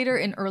weeks later,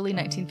 in early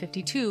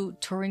 1952,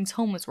 Turing's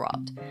home was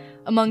robbed.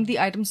 Among the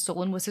items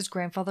stolen was his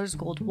grandfather's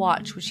gold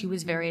watch, which he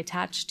was very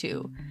attached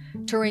to.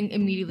 Turing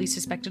immediately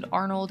suspected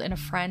Arnold and a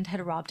friend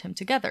had robbed him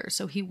together,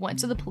 so he went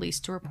to the police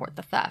to report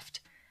the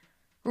theft.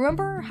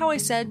 Remember how I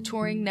said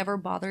Turing never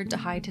bothered to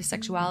hide his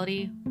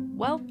sexuality?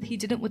 Well, he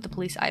didn't with the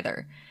police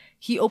either.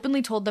 He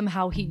openly told them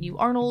how he knew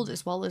Arnold,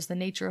 as well as the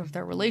nature of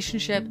their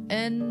relationship,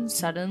 and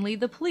suddenly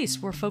the police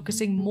were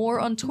focusing more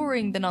on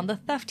Turing than on the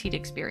theft he'd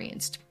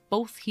experienced.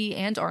 Both he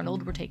and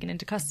Arnold were taken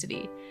into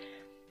custody.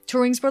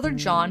 Turing's brother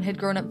John had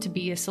grown up to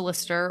be a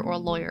solicitor or a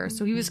lawyer,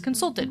 so he was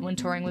consulted when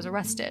Turing was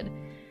arrested.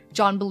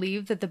 John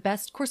believed that the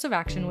best course of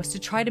action was to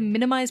try to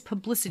minimize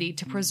publicity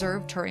to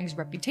preserve Turing's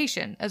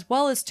reputation, as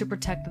well as to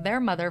protect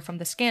their mother from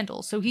the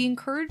scandal, so he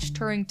encouraged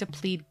Turing to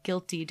plead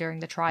guilty during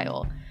the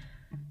trial.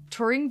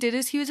 Turing did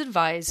as he was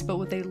advised, but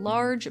with a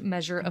large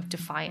measure of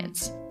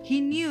defiance. He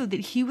knew that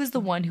he was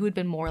the one who had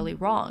been morally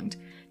wronged.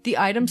 The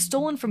items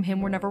stolen from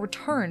him were never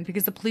returned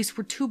because the police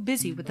were too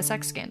busy with the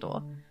sex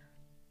scandal.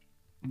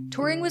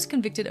 Turing was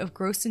convicted of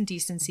gross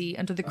indecency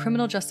under the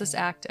Criminal Justice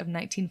Act of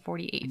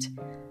 1948.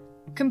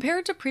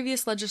 Compared to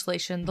previous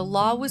legislation, the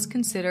law was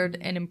considered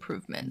an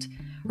improvement.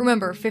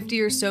 Remember, 50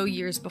 or so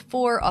years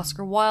before,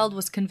 Oscar Wilde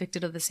was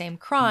convicted of the same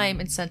crime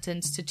and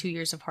sentenced to 2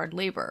 years of hard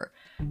labor.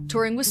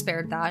 Turing was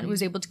spared that and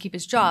was able to keep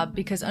his job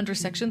because under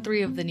Section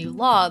 3 of the new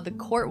law, the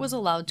court was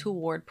allowed to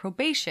award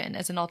probation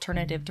as an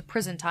alternative to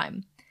prison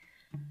time.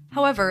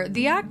 However,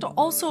 the act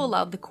also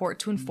allowed the court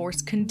to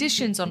enforce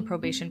conditions on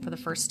probation for the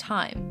first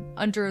time.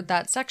 Under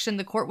that section,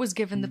 the court was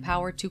given the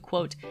power to,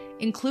 quote,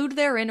 include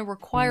therein a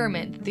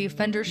requirement that the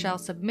offender shall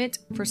submit,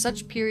 for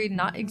such period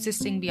not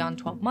existing beyond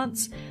 12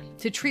 months,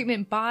 to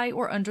treatment by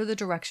or under the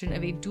direction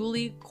of a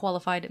duly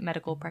qualified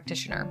medical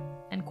practitioner,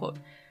 end quote.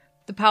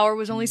 The power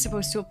was only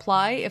supposed to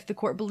apply if the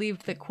court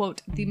believed that,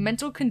 quote, the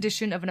mental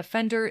condition of an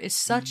offender is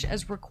such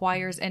as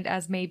requires and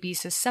as may be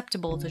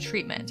susceptible to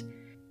treatment.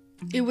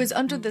 It was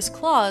under this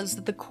clause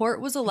that the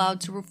court was allowed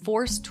to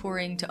force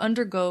Turing to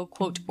undergo,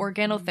 quote,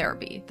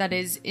 organotherapy, that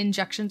is,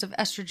 injections of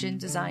estrogen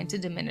designed to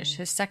diminish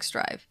his sex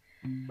drive.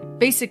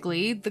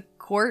 Basically, the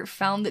court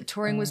found that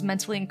Turing was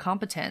mentally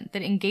incompetent,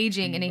 that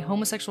engaging in a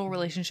homosexual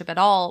relationship at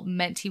all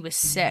meant he was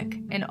sick,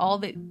 and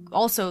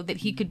also that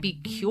he could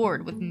be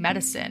cured with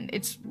medicine.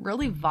 It's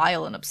really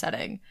vile and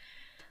upsetting.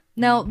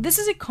 Now, this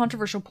is a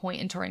controversial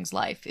point in Turing's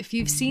life. If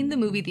you've seen the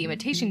movie The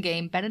Imitation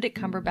Game, Benedict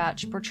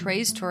Cumberbatch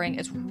portrays Turing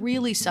as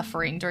really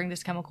suffering during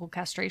this chemical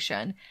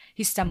castration.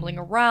 He's stumbling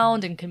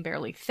around and can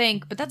barely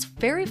think, but that's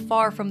very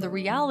far from the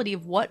reality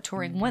of what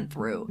Turing went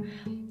through.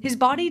 His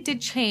body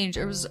did change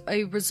as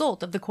a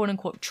result of the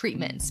quote-unquote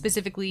treatment.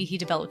 Specifically, he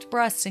developed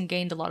breasts and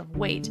gained a lot of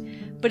weight,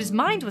 but his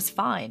mind was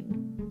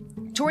fine.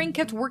 Turing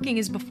kept working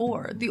as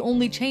before. The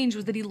only change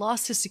was that he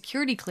lost his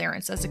security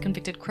clearance as a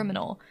convicted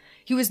criminal.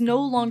 He was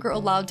no longer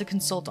allowed to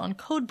consult on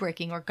code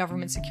breaking or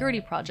government security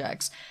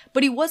projects,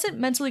 but he wasn't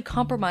mentally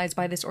compromised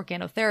by this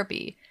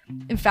organotherapy.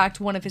 In fact,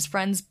 one of his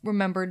friends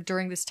remembered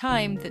during this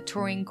time that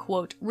Turing,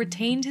 quote,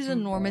 retained his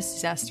enormous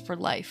zest for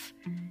life.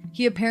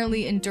 He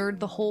apparently endured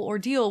the whole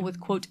ordeal with,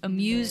 quote,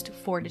 amused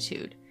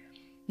fortitude.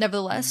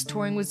 Nevertheless,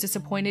 Turing was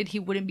disappointed he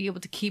wouldn't be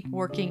able to keep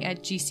working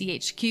at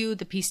GCHQ,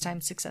 the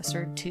peacetime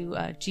successor to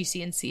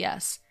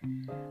GCNCS.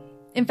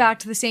 In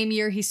fact, the same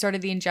year he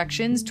started the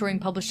injections,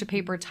 Turing published a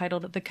paper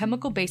titled The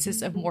Chemical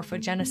Basis of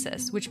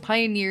Morphogenesis, which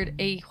pioneered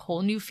a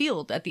whole new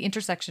field at the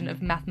intersection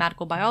of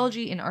mathematical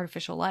biology and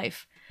artificial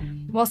life.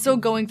 While still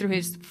going through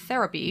his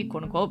therapy,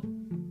 quote-unquote,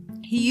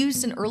 he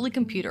used an early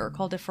computer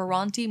called a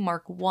Ferranti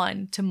Mark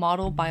I to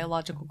model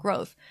biological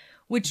growth,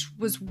 which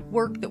was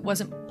work that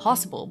wasn't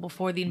possible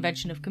before the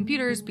invention of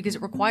computers because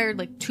it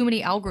required too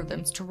many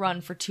algorithms to run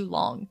for too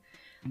long.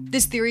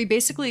 This theory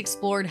basically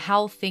explored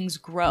how things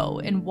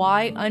grow and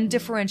why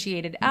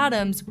undifferentiated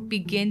atoms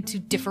begin to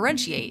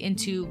differentiate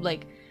into,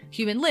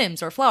 human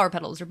limbs or flower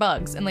petals or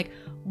bugs, and,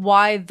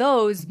 why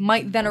those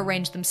might then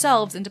arrange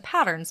themselves into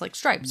patterns like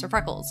stripes or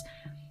freckles.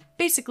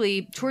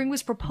 Basically, Turing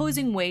was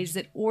proposing ways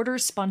that order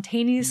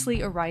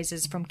spontaneously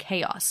arises from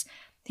chaos.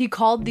 He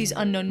called these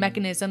unknown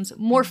mechanisms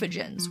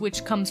morphogens,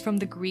 which comes from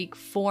the Greek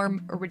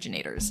form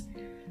originators.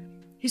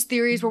 His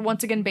theories were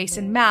once again based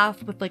in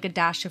math with a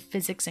dash of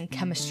physics and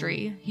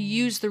chemistry. He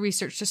used the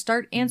research to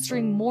start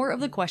answering more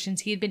of the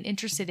questions he had been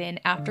interested in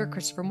after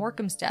Christopher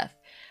Morcom's death.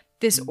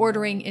 This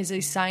ordering is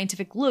a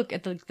scientific look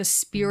at the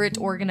spirit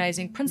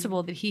organizing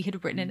principle that he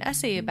had written an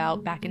essay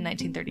about back in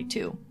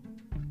 1932.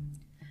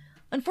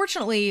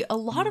 Unfortunately, a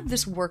lot of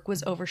this work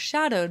was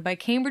overshadowed by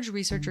Cambridge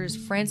researchers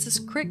Francis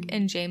Crick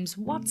and James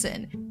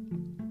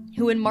Watson,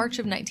 who in March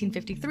of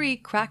 1953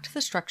 cracked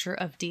the structure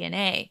of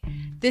DNA.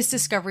 This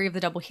discovery of the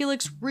double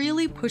helix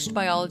really pushed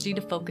biology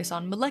to focus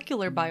on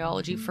molecular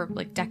biology for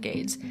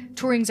decades.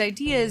 Turing's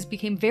ideas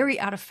became very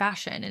out of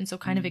fashion and so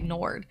kind of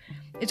ignored.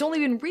 It's only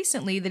been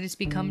recently that it's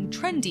become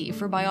trendy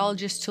for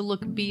biologists to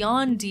look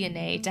beyond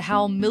DNA to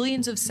how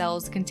millions of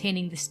cells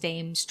containing the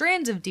same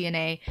strands of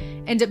DNA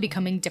end up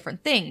becoming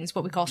different things,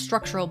 what we call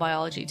structural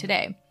biology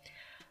today.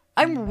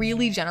 I'm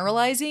really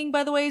generalizing,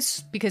 by the way,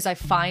 because I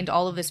find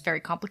all of this very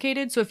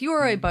complicated, so if you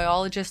are a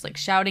biologist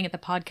shouting at the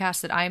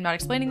podcast that I am not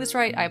explaining this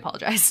right, I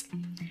apologize.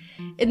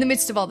 In the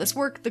midst of all this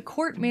work, the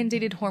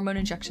court-mandated hormone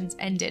injections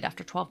ended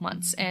after 12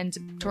 months, and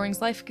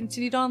Turing's life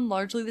continued on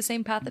largely the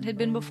same path it had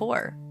been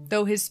before,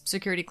 though his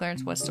security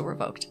clearance was still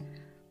revoked.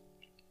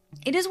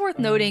 It is worth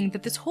noting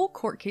that this whole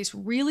court case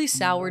really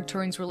soured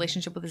Turing's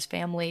relationship with his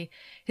family.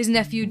 His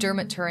nephew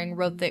Dermot Turing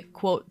wrote that,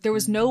 quote, there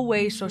was no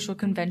way social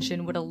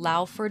convention would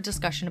allow for a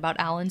discussion about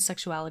Alan's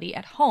sexuality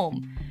at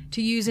home.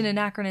 To use an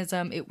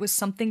anachronism, it was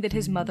something that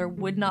his mother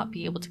would not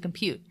be able to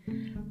compute.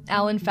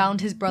 Alan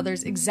found his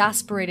brother's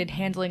exasperated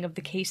handling of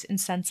the case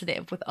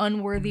insensitive, with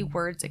unworthy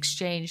words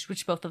exchanged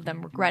which both of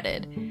them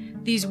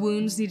regretted. These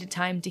wounds needed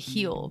time to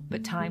heal,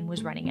 but time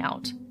was running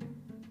out.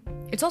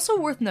 It's also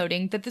worth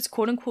noting that this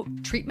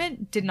quote-unquote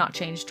treatment did not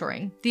change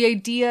Turing. The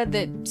idea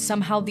that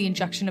somehow the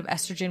injection of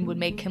estrogen would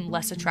make him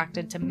less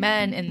attracted to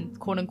men and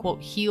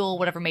quote-unquote heal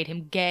whatever made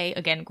him gay,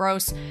 again,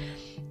 gross,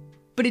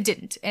 but it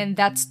didn't, and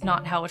that's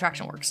not how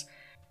attraction works.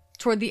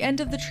 Toward the end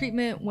of the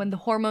treatment, when the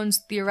hormones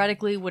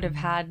theoretically would have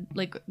had,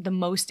 the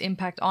most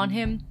impact on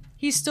him,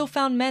 he still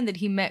found men that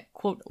he met,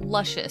 quote,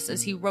 luscious,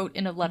 as he wrote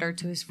in a letter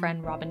to his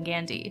friend Robin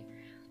Gandy.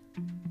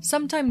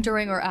 Sometime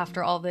during or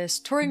after all this,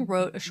 Turing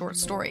wrote a short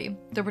story.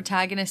 The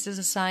protagonist is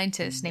a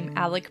scientist named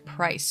Alec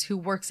Price, who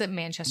works at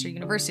Manchester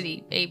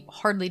University, a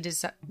hardly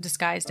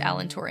disguised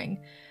Alan Turing.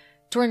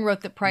 Turing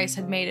wrote that Price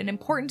had made an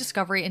important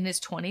discovery in his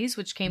 20s,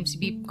 which came to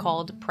be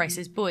called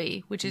Price's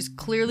buoy, which is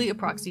clearly a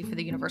proxy for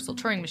the universal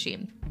Turing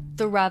machine.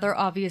 The rather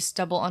obvious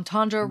double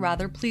entendre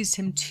rather pleased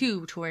him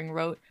too, Turing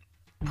wrote.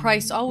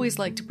 Price always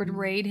liked to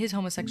parade his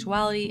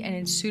homosexuality, and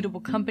in suitable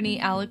company,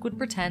 Alec would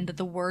pretend that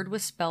the word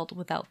was spelt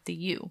without the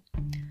U.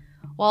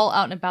 While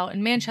out and about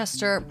in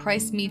Manchester,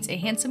 Price meets a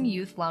handsome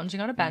youth lounging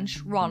on a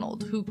bench,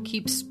 Ronald, who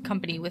keeps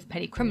company with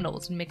petty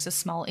criminals and makes a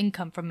small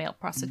income from male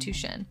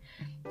prostitution.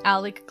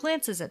 Alec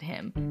glances at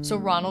him, so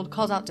Ronald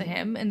calls out to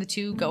him, and the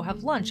two go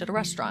have lunch at a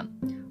restaurant.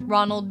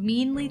 Ronald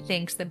meanly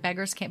thinks that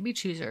beggars can't be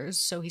choosers,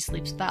 so he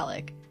sleeps with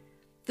Alec.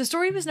 The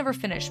story was never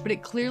finished, but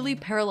it clearly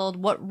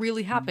paralleled what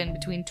really happened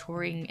between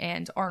Turing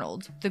and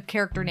Arnold. The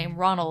character named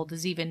Ronald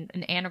is even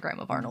an anagram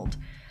of Arnold.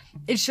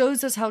 It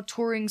shows us how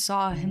Turing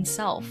saw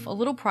himself, a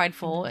little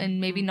prideful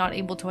and maybe not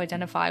able to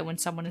identify when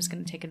someone is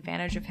going to take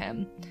advantage of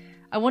him.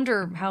 I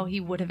wonder how he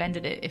would have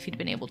ended it if he'd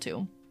been able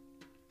to.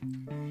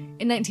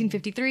 In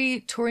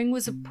 1953, Turing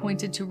was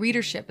appointed to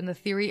readership in the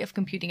theory of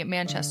computing at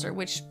Manchester,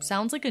 which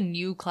sounds like a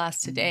new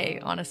class today,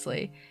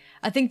 honestly.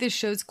 I think this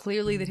shows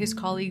clearly that his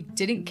colleague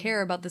didn't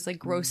care about this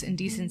gross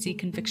indecency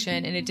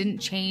conviction, and it didn't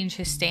change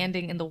his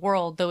standing in the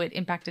world, though it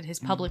impacted his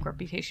public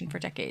reputation for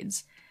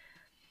decades.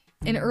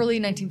 In early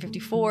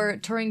 1954,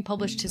 Turing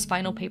published his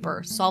final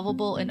paper,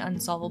 Solvable and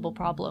Unsolvable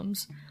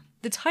Problems.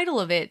 The title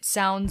of it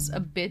sounds a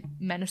bit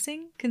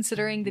menacing,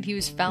 considering that he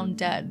was found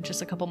dead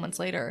just a couple months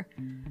later.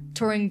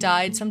 Turing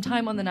died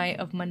sometime on the night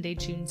of Monday,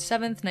 June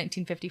 7th,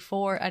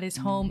 1954, at his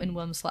home in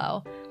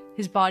Wilmslow.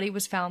 His body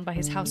was found by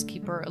his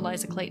housekeeper,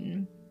 Eliza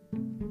Clayton.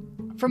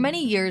 For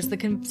many years, the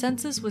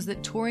consensus was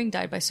that Turing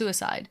died by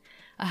suicide.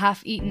 A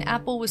half-eaten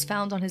apple was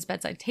found on his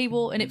bedside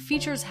table, and it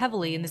features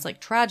heavily in this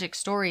tragic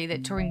story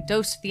that Turing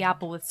dosed the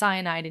apple with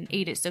cyanide and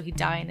ate it so he'd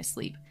die in his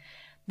sleep.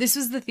 This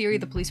was the theory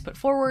the police put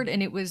forward,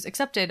 and it was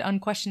accepted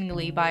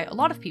unquestioningly by a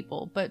lot of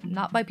people, but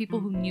not by people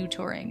who knew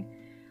Turing.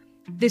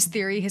 This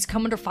theory has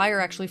come under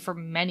fire actually for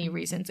many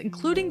reasons,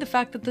 including the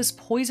fact that this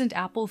poisoned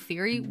apple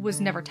theory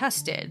was never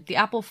tested. The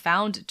apple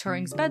found at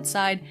Turing's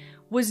bedside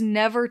was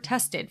never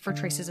tested for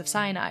traces of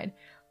cyanide.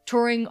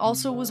 Turing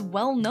also was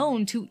well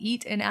known to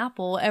eat an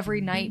apple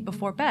every night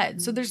before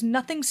bed, so there's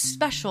nothing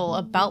special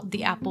about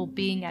the apple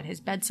being at his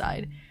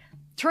bedside.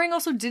 Turing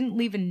also didn't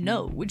leave a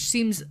note, which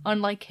seems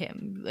unlike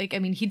him.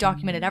 He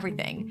documented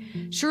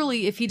everything.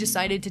 Surely, if he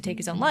decided to take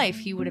his own life,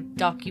 he would have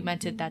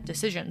documented that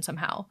decision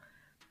somehow.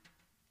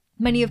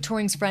 Many of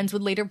Turing's friends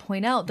would later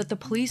point out that the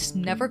police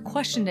never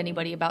questioned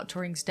anybody about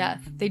Turing's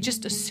death. They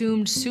just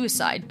assumed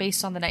suicide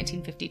based on the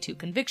 1952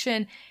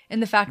 conviction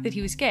and the fact that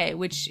he was gay,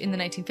 which in the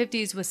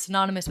 1950s was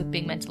synonymous with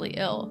being mentally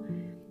ill.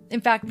 In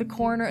fact, the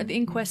coroner at the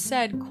inquest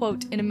said,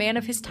 quote, "In a man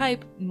of his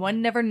type,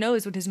 one never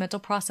knows what his mental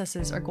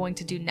processes are going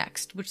to do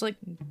next," which,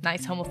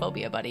 nice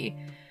homophobia, buddy.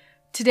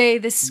 Today,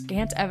 this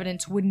scant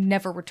evidence would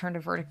never return a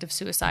verdict of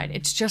suicide.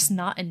 It's just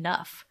not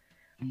enough.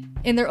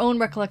 In their own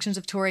recollections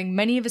of Turing,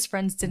 many of his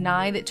friends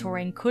deny that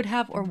Turing could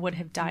have or would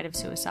have died of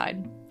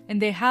suicide, and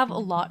they have a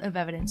lot of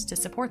evidence to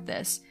support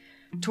this.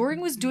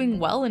 Turing was doing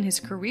well in his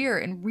career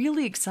and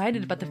really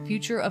excited about the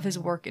future of his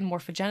work in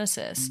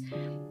morphogenesis.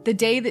 The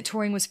day that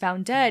Turing was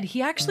found dead,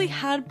 he actually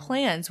had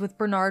plans with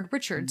Bernard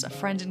Richards, a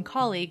friend and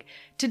colleague,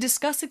 to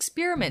discuss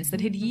experiments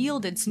that had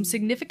yielded some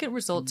significant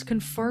results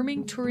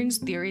confirming Turing's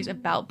theories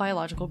about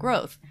biological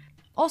growth.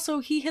 Also,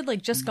 he had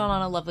just gone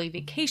on a lovely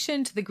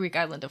vacation to the Greek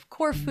island of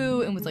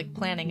Corfu and was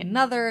planning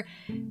another.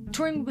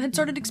 Turing had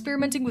started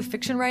experimenting with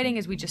fiction writing,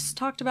 as we just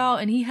talked about,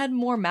 and he had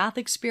more math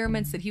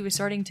experiments that he was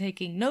starting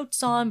taking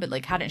notes on,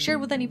 but hadn't shared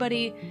with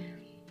anybody.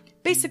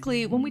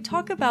 Basically, when we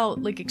talk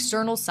about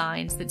external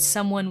signs that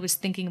someone was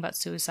thinking about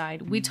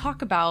suicide, we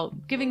talk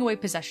about giving away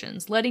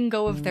possessions, letting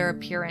go of their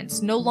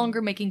appearance, no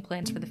longer making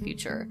plans for the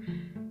future.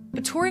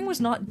 But Turing was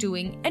not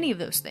doing any of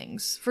those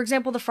things. For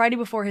example, the Friday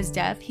before his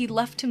death, he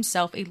left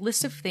himself a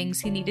list of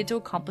things he needed to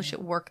accomplish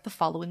at work the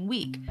following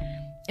week.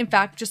 In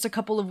fact, just a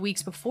couple of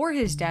weeks before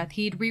his death,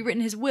 he'd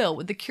rewritten his will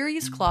with the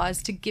curious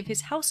clause to give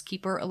his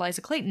housekeeper, Eliza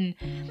Clayton,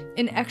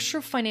 an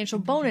extra financial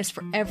bonus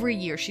for every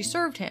year she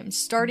served him,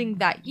 starting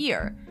that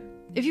year.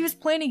 If he was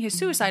planning his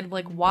suicide,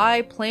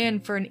 why plan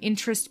for an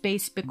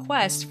interest-based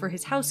bequest for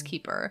his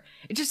housekeeper?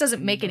 It just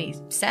doesn't make any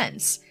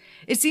sense.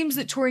 It seems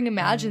that Turing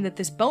imagined that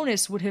this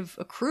bonus would have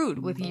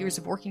accrued with years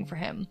of working for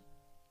him.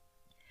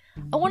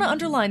 I want to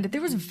underline that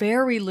there was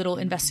very little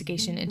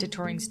investigation into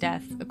Turing's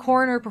death. The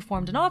coroner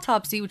performed an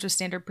autopsy, which was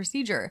standard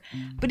procedure,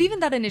 but even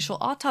that initial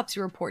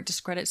autopsy report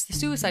discredits the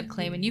suicide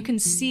claim, and you can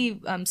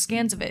see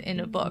scans of it in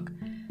a book.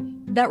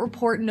 That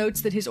report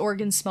notes that his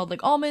organs smelled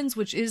like almonds,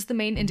 which is the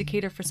main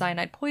indicator for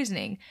cyanide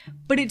poisoning,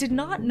 but it did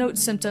not note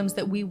symptoms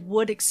that we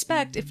would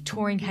expect if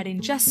Turing had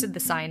ingested the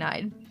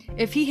cyanide.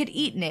 If he had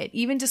eaten it,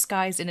 even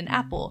disguised in an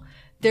apple,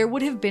 there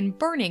would have been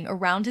burning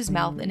around his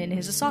mouth and in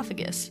his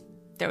esophagus.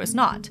 There was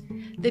not.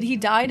 That he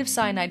died of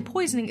cyanide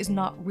poisoning is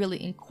not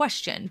really in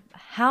question.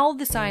 How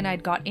the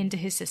cyanide got into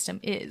his system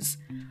is.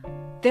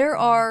 There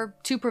are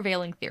two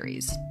prevailing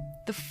theories.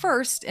 The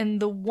first, and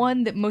the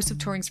one that most of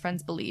Turing's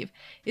friends believe,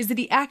 is that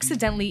he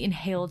accidentally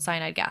inhaled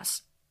cyanide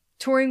gas.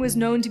 Turing was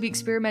known to be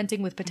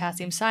experimenting with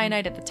potassium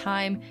cyanide at the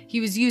time.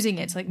 He was using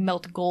it to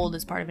melt gold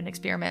as part of an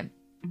experiment.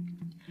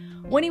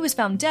 When he was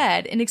found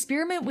dead, an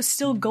experiment was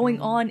still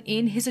going on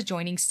in his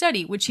adjoining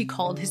study, which he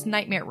called his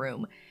nightmare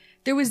room.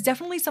 There was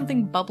definitely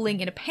something bubbling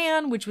in a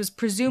pan, which was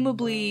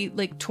presumably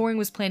Turing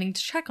was planning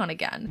to check on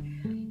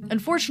again.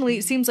 Unfortunately,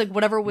 it seems like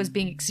whatever was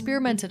being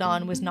experimented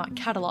on was not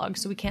cataloged,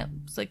 so we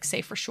can't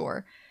say for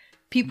sure.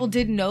 People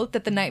did note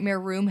that the nightmare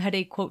room had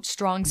a, quote,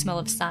 strong smell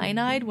of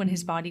cyanide when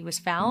his body was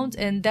found,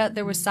 and that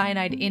there was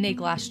cyanide in a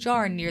glass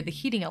jar near the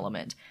heating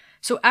element.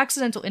 So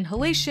accidental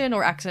inhalation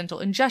or accidental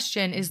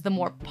ingestion is the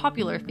more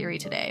popular theory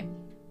today.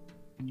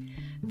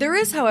 There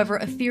is, however,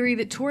 a theory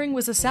that Turing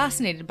was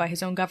assassinated by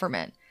his own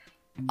government.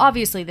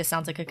 Obviously, this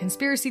sounds like a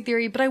conspiracy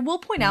theory, but I will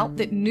point out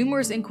that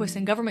numerous inquests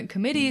and government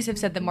committees have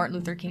said that Martin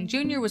Luther King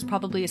Jr. was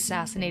probably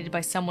assassinated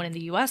by someone in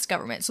the US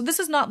government, so this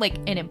is not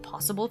an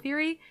impossible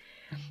theory.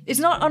 It's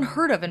not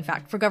unheard of, in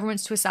fact, for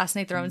governments to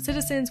assassinate their own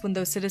citizens when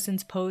those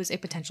citizens pose a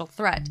potential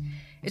threat.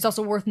 It's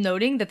also worth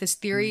noting that this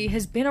theory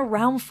has been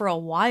around for a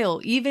while.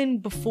 Even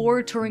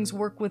before Turing's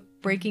work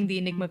with breaking the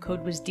Enigma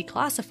code was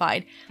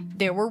declassified,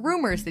 there were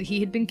rumors that he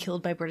had been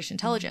killed by British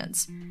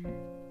intelligence.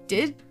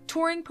 Did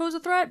Turing pose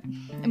a threat?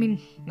 I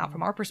mean, not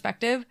from our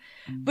perspective.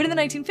 But in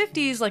the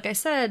 1950s, like I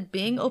said,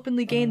 being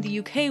openly gay in the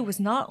UK was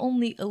not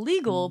only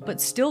illegal, but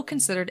still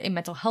considered a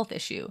mental health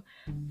issue.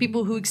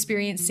 People who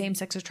experienced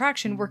same-sex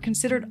attraction were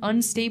considered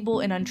unstable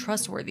and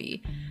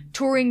untrustworthy.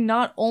 Turing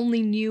not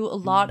only knew a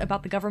lot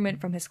about the government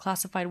from his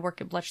classified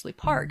work at Bletchley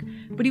Park,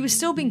 but he was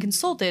still being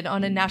consulted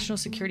on a national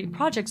security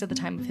project at the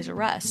time of his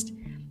arrest.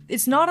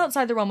 It's not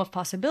outside the realm of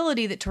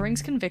possibility that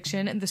Turing's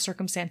conviction and the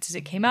circumstances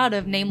it came out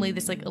of, namely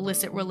this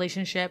illicit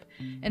relationship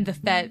and the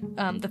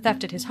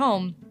theft at his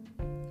home,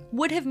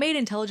 would have made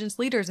intelligence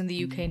leaders in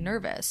the UK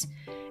nervous.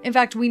 In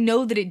fact, we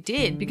know that it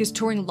did because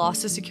Turing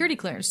lost his security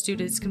clearance due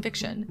to his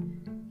conviction.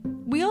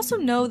 We also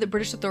know that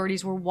British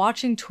authorities were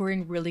watching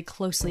Turing really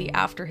closely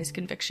after his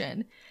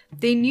conviction.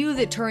 They knew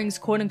that Turing's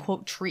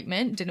quote-unquote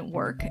treatment didn't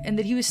work, and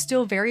that he was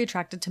still very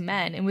attracted to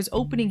men and was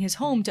opening his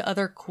home to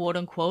other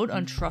quote-unquote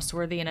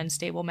untrustworthy and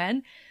unstable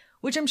men,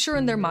 which I'm sure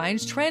in their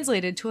minds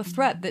translated to a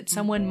threat that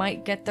someone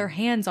might get their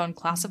hands on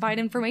classified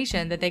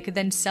information that they could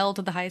then sell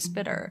to the highest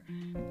bidder.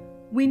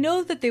 We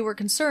know that they were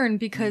concerned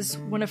because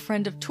when a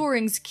friend of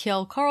Turing's,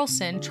 Kjell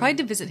Carlson, tried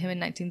to visit him in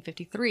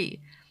 1953,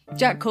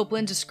 Jack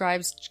Copeland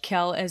describes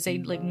Kjell as a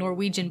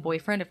Norwegian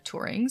boyfriend of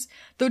Turing's,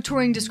 though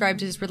Turing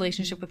described his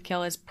relationship with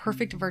Kjell as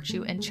perfect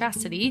virtue and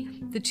chastity.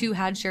 The two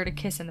had shared a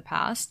kiss in the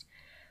past.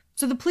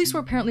 So the police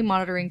were apparently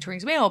monitoring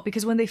Turing's mail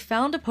because when they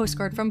found a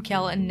postcard from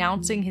Kjell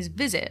announcing his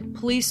visit,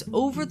 police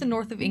over the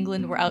north of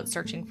England were out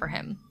searching for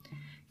him.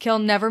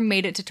 Kjell never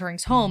made it to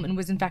Turing's home and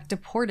was in fact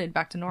deported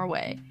back to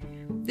Norway.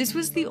 This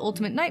was the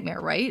ultimate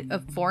nightmare, right?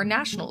 Of foreign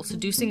nationals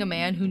seducing a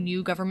man who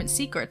knew government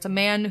secrets, a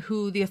man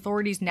who the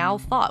authorities now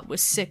thought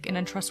was sick and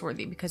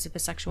untrustworthy because of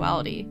his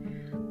sexuality.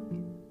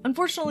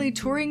 Unfortunately,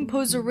 Turing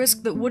posed a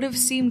risk that would have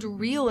seemed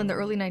real in the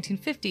early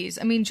 1950s.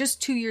 I mean,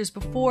 just 2 years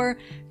before,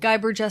 Guy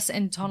Burgess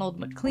and Donald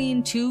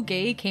MacLean, two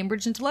gay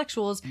Cambridge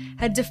intellectuals,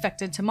 had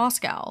defected to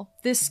Moscow.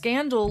 This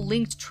scandal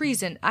linked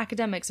treason,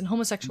 academics, and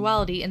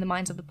homosexuality in the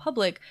minds of the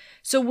public,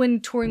 so when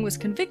Turing was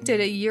convicted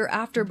a year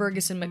after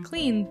Burgess and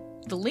MacLean,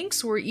 the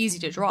links were easy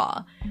to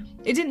draw.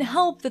 It didn't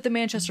help that the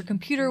Manchester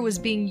computer was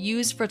being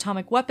used for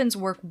atomic weapons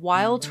work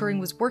while Turing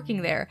was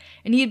working there,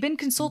 and he had been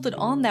consulted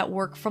on that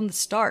work from the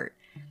start.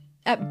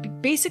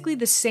 At basically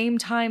the same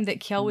time that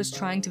Kjell was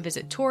trying to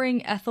visit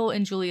Turing, Ethel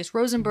and Julius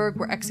Rosenberg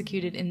were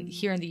executed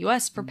here in the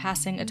US for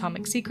passing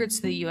atomic secrets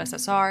to the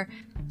USSR.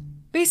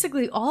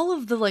 Basically, all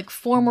of the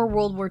former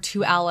World War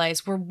II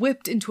allies were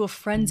whipped into a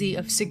frenzy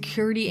of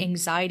security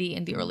anxiety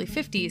in the early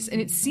 50s, and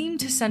it seemed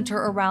to center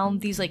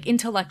around these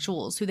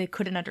intellectuals who they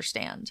couldn't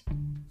understand.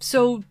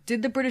 So,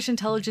 did the British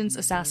intelligence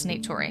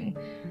assassinate Turing?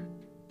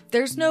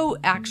 There's no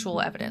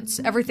actual evidence.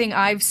 Everything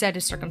I've said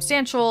is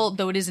circumstantial,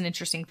 though it is an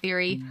interesting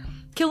theory.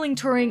 Killing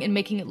Turing and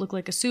making it look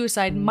like a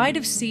suicide might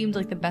have seemed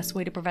like the best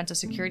way to prevent a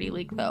security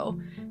leak, though.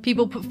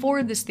 People put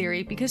forward this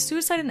theory because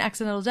suicide and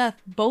accidental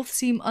death both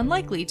seem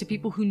unlikely to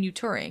people who knew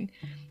Turing.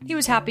 He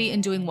was happy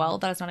and doing well,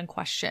 that is not in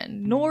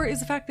question, nor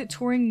is the fact that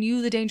Turing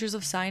knew the dangers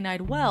of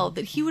cyanide well,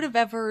 that he would have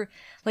ever,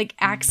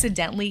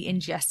 accidentally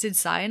ingested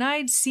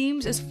cyanide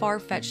seems as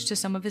far-fetched to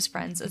some of his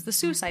friends as the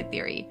suicide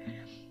theory.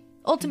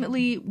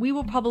 Ultimately, we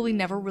will probably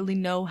never really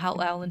know how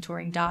Alan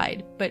Turing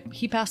died, but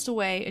he passed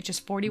away at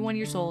just 41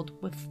 years old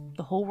with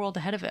the whole world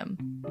ahead of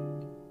him.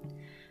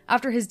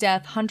 After his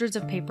death, hundreds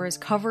of papers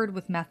covered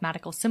with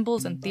mathematical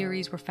symbols and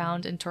theories were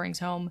found in Turing's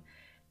home.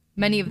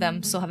 Many of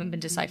them still haven't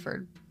been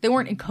deciphered. They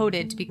weren't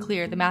encoded, to be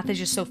clear. The math is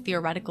just so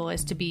theoretical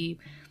as to be,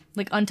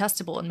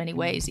 untestable in many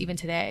ways, even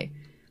today.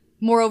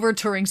 Moreover,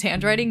 Turing's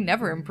handwriting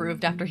never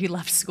improved after he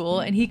left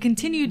school, and he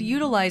continued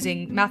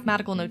utilizing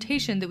mathematical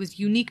notation that was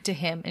unique to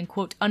him and,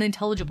 quote,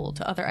 unintelligible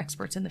to other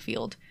experts in the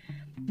field.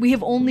 We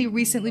have only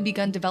recently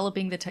begun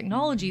developing the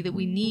technology that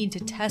we need to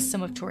test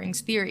some of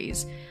Turing's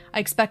theories. I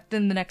expect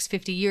in the next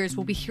 50 years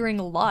we'll be hearing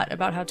a lot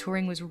about how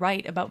Turing was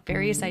right about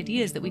various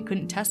ideas that we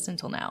couldn't test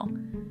until now.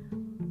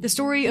 The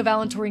story of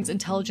Alan Turing's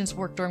intelligence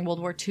work during World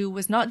War II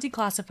was not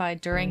declassified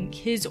during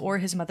his or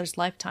his mother's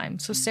lifetime,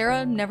 so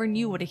Sarah never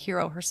knew what a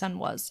hero her son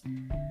was.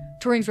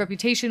 Turing's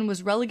reputation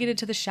was relegated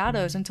to the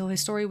shadows until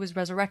his story was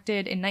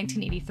resurrected in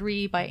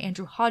 1983 by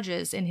Andrew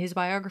Hodges in his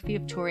biography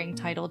of Turing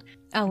titled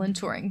Alan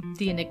Turing: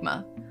 The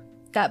Enigma.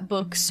 That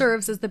book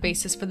serves as the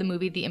basis for the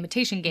movie The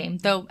Imitation Game,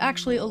 though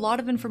actually a lot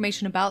of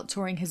information about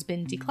Turing has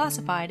been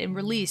declassified and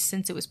released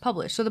since it was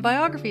published, so the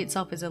biography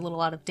itself is a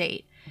little out of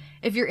date.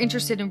 If you're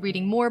interested in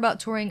reading more about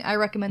Turing, I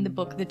recommend the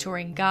book The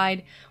Turing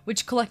Guide,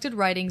 which collected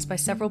writings by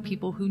several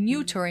people who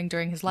knew Turing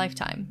during his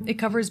lifetime. It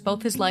covers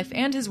both his life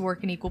and his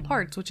work in equal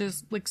parts, which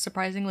is,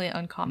 surprisingly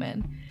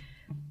uncommon.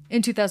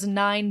 In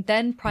 2009,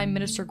 then Prime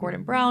Minister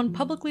Gordon Brown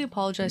publicly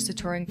apologized to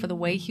Turing for the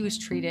way he was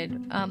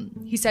treated.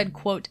 He said,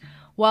 quote,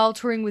 "While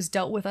Turing was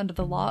dealt with under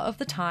the law of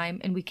the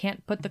time, and we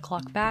can't put the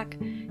clock back,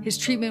 his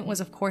treatment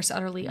was of course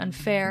utterly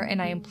unfair,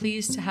 and I am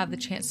pleased to have the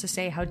chance to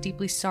say how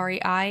deeply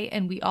sorry I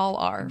and we all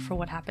are for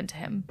what happened to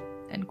him."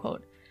 End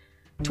quote.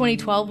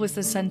 2012 was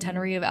the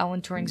centenary of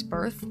Alan Turing's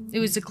birth. It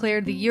was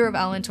declared the year of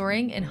Alan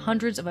Turing, and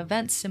hundreds of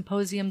events,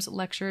 symposiums,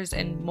 lectures,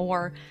 and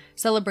more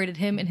celebrated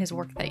him and his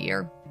work that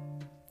year.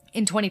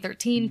 In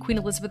 2013, Queen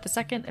Elizabeth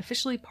II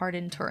officially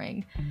pardoned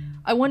Turing.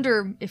 I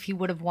wonder if he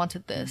would have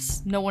wanted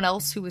this. No one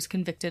else who was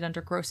convicted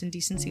under gross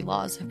indecency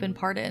laws have been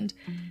pardoned,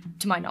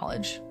 to my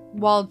knowledge.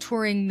 While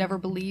Turing never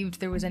believed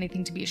there was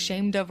anything to be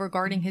ashamed of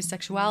regarding his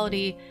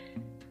sexuality,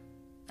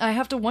 I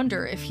have to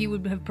wonder if he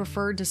would have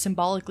preferred to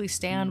symbolically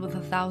stand with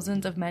the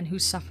thousands of men who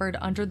suffered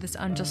under this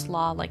unjust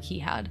law like he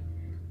had.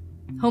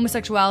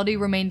 Homosexuality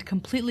remained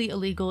completely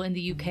illegal in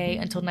the UK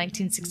until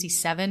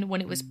 1967,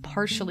 when it was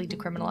partially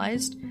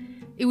decriminalized.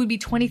 It would be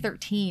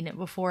 2013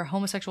 before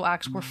homosexual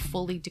acts were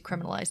fully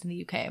decriminalized in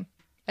the UK.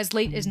 As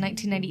late as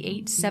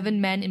 1998,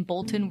 7 men in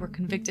Bolton were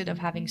convicted of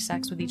having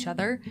sex with each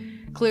other.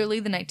 Clearly,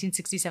 the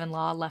 1967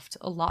 law left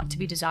a lot to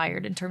be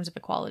desired in terms of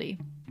equality.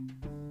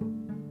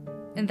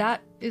 And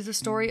that is the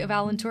story of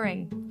Alan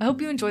Turing. I hope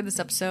you enjoyed this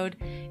episode.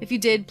 If you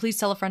did, please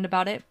tell a friend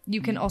about it.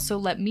 You can also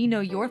let me know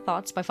your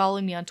thoughts by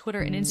following me on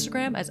Twitter and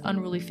Instagram as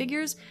Unruly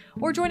Figures,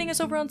 or joining us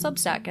over on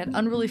Substack at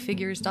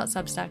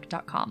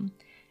unrulyfigures.substack.com.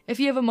 If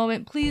you have a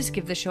moment, please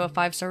give the show a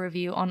 5-star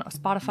review on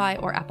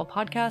Spotify or Apple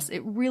Podcasts.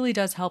 It really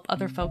does help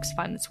other folks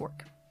find this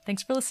work.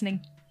 Thanks for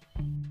listening.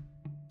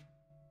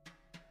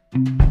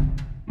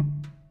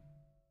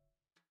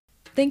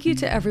 Thank you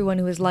to everyone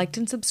who has liked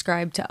and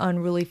subscribed to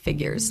Unruly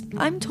Figures.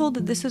 I'm told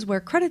that this is where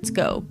credits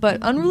go, but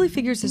Unruly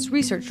Figures is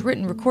researched,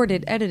 written,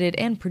 recorded, edited,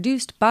 and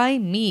produced by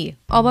me,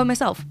 all by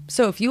myself.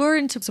 So if you are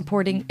into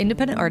supporting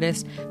independent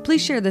artists,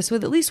 please share this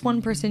with at least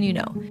one person you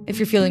know. If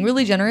you're feeling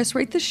really generous,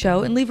 rate the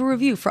show and leave a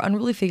review for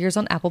Unruly Figures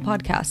on Apple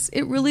Podcasts.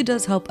 It really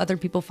does help other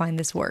people find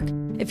this work.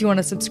 If you want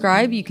to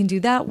subscribe, you can do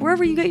that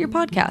wherever you get your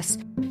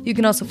podcasts. You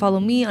can also follow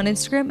me on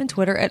Instagram and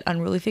Twitter at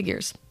Unruly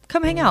Figures.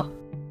 Come hang out.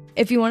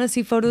 If you want to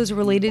see photos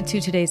related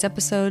to today's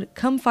episode,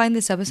 come find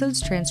this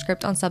episode's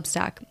transcript on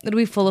Substack. It'll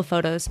be full of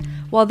photos.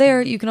 While there,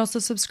 you can also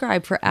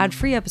subscribe for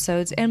ad-free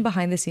episodes and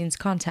behind-the-scenes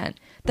content.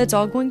 That's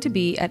all going to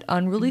be at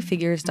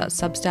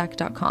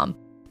unrulyfigures.substack.com.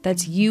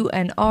 That's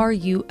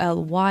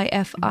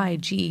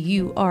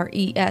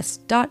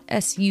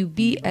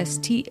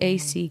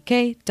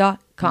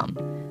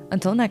unrulyfigures.substack.com.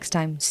 Until next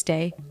time,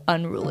 stay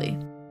unruly.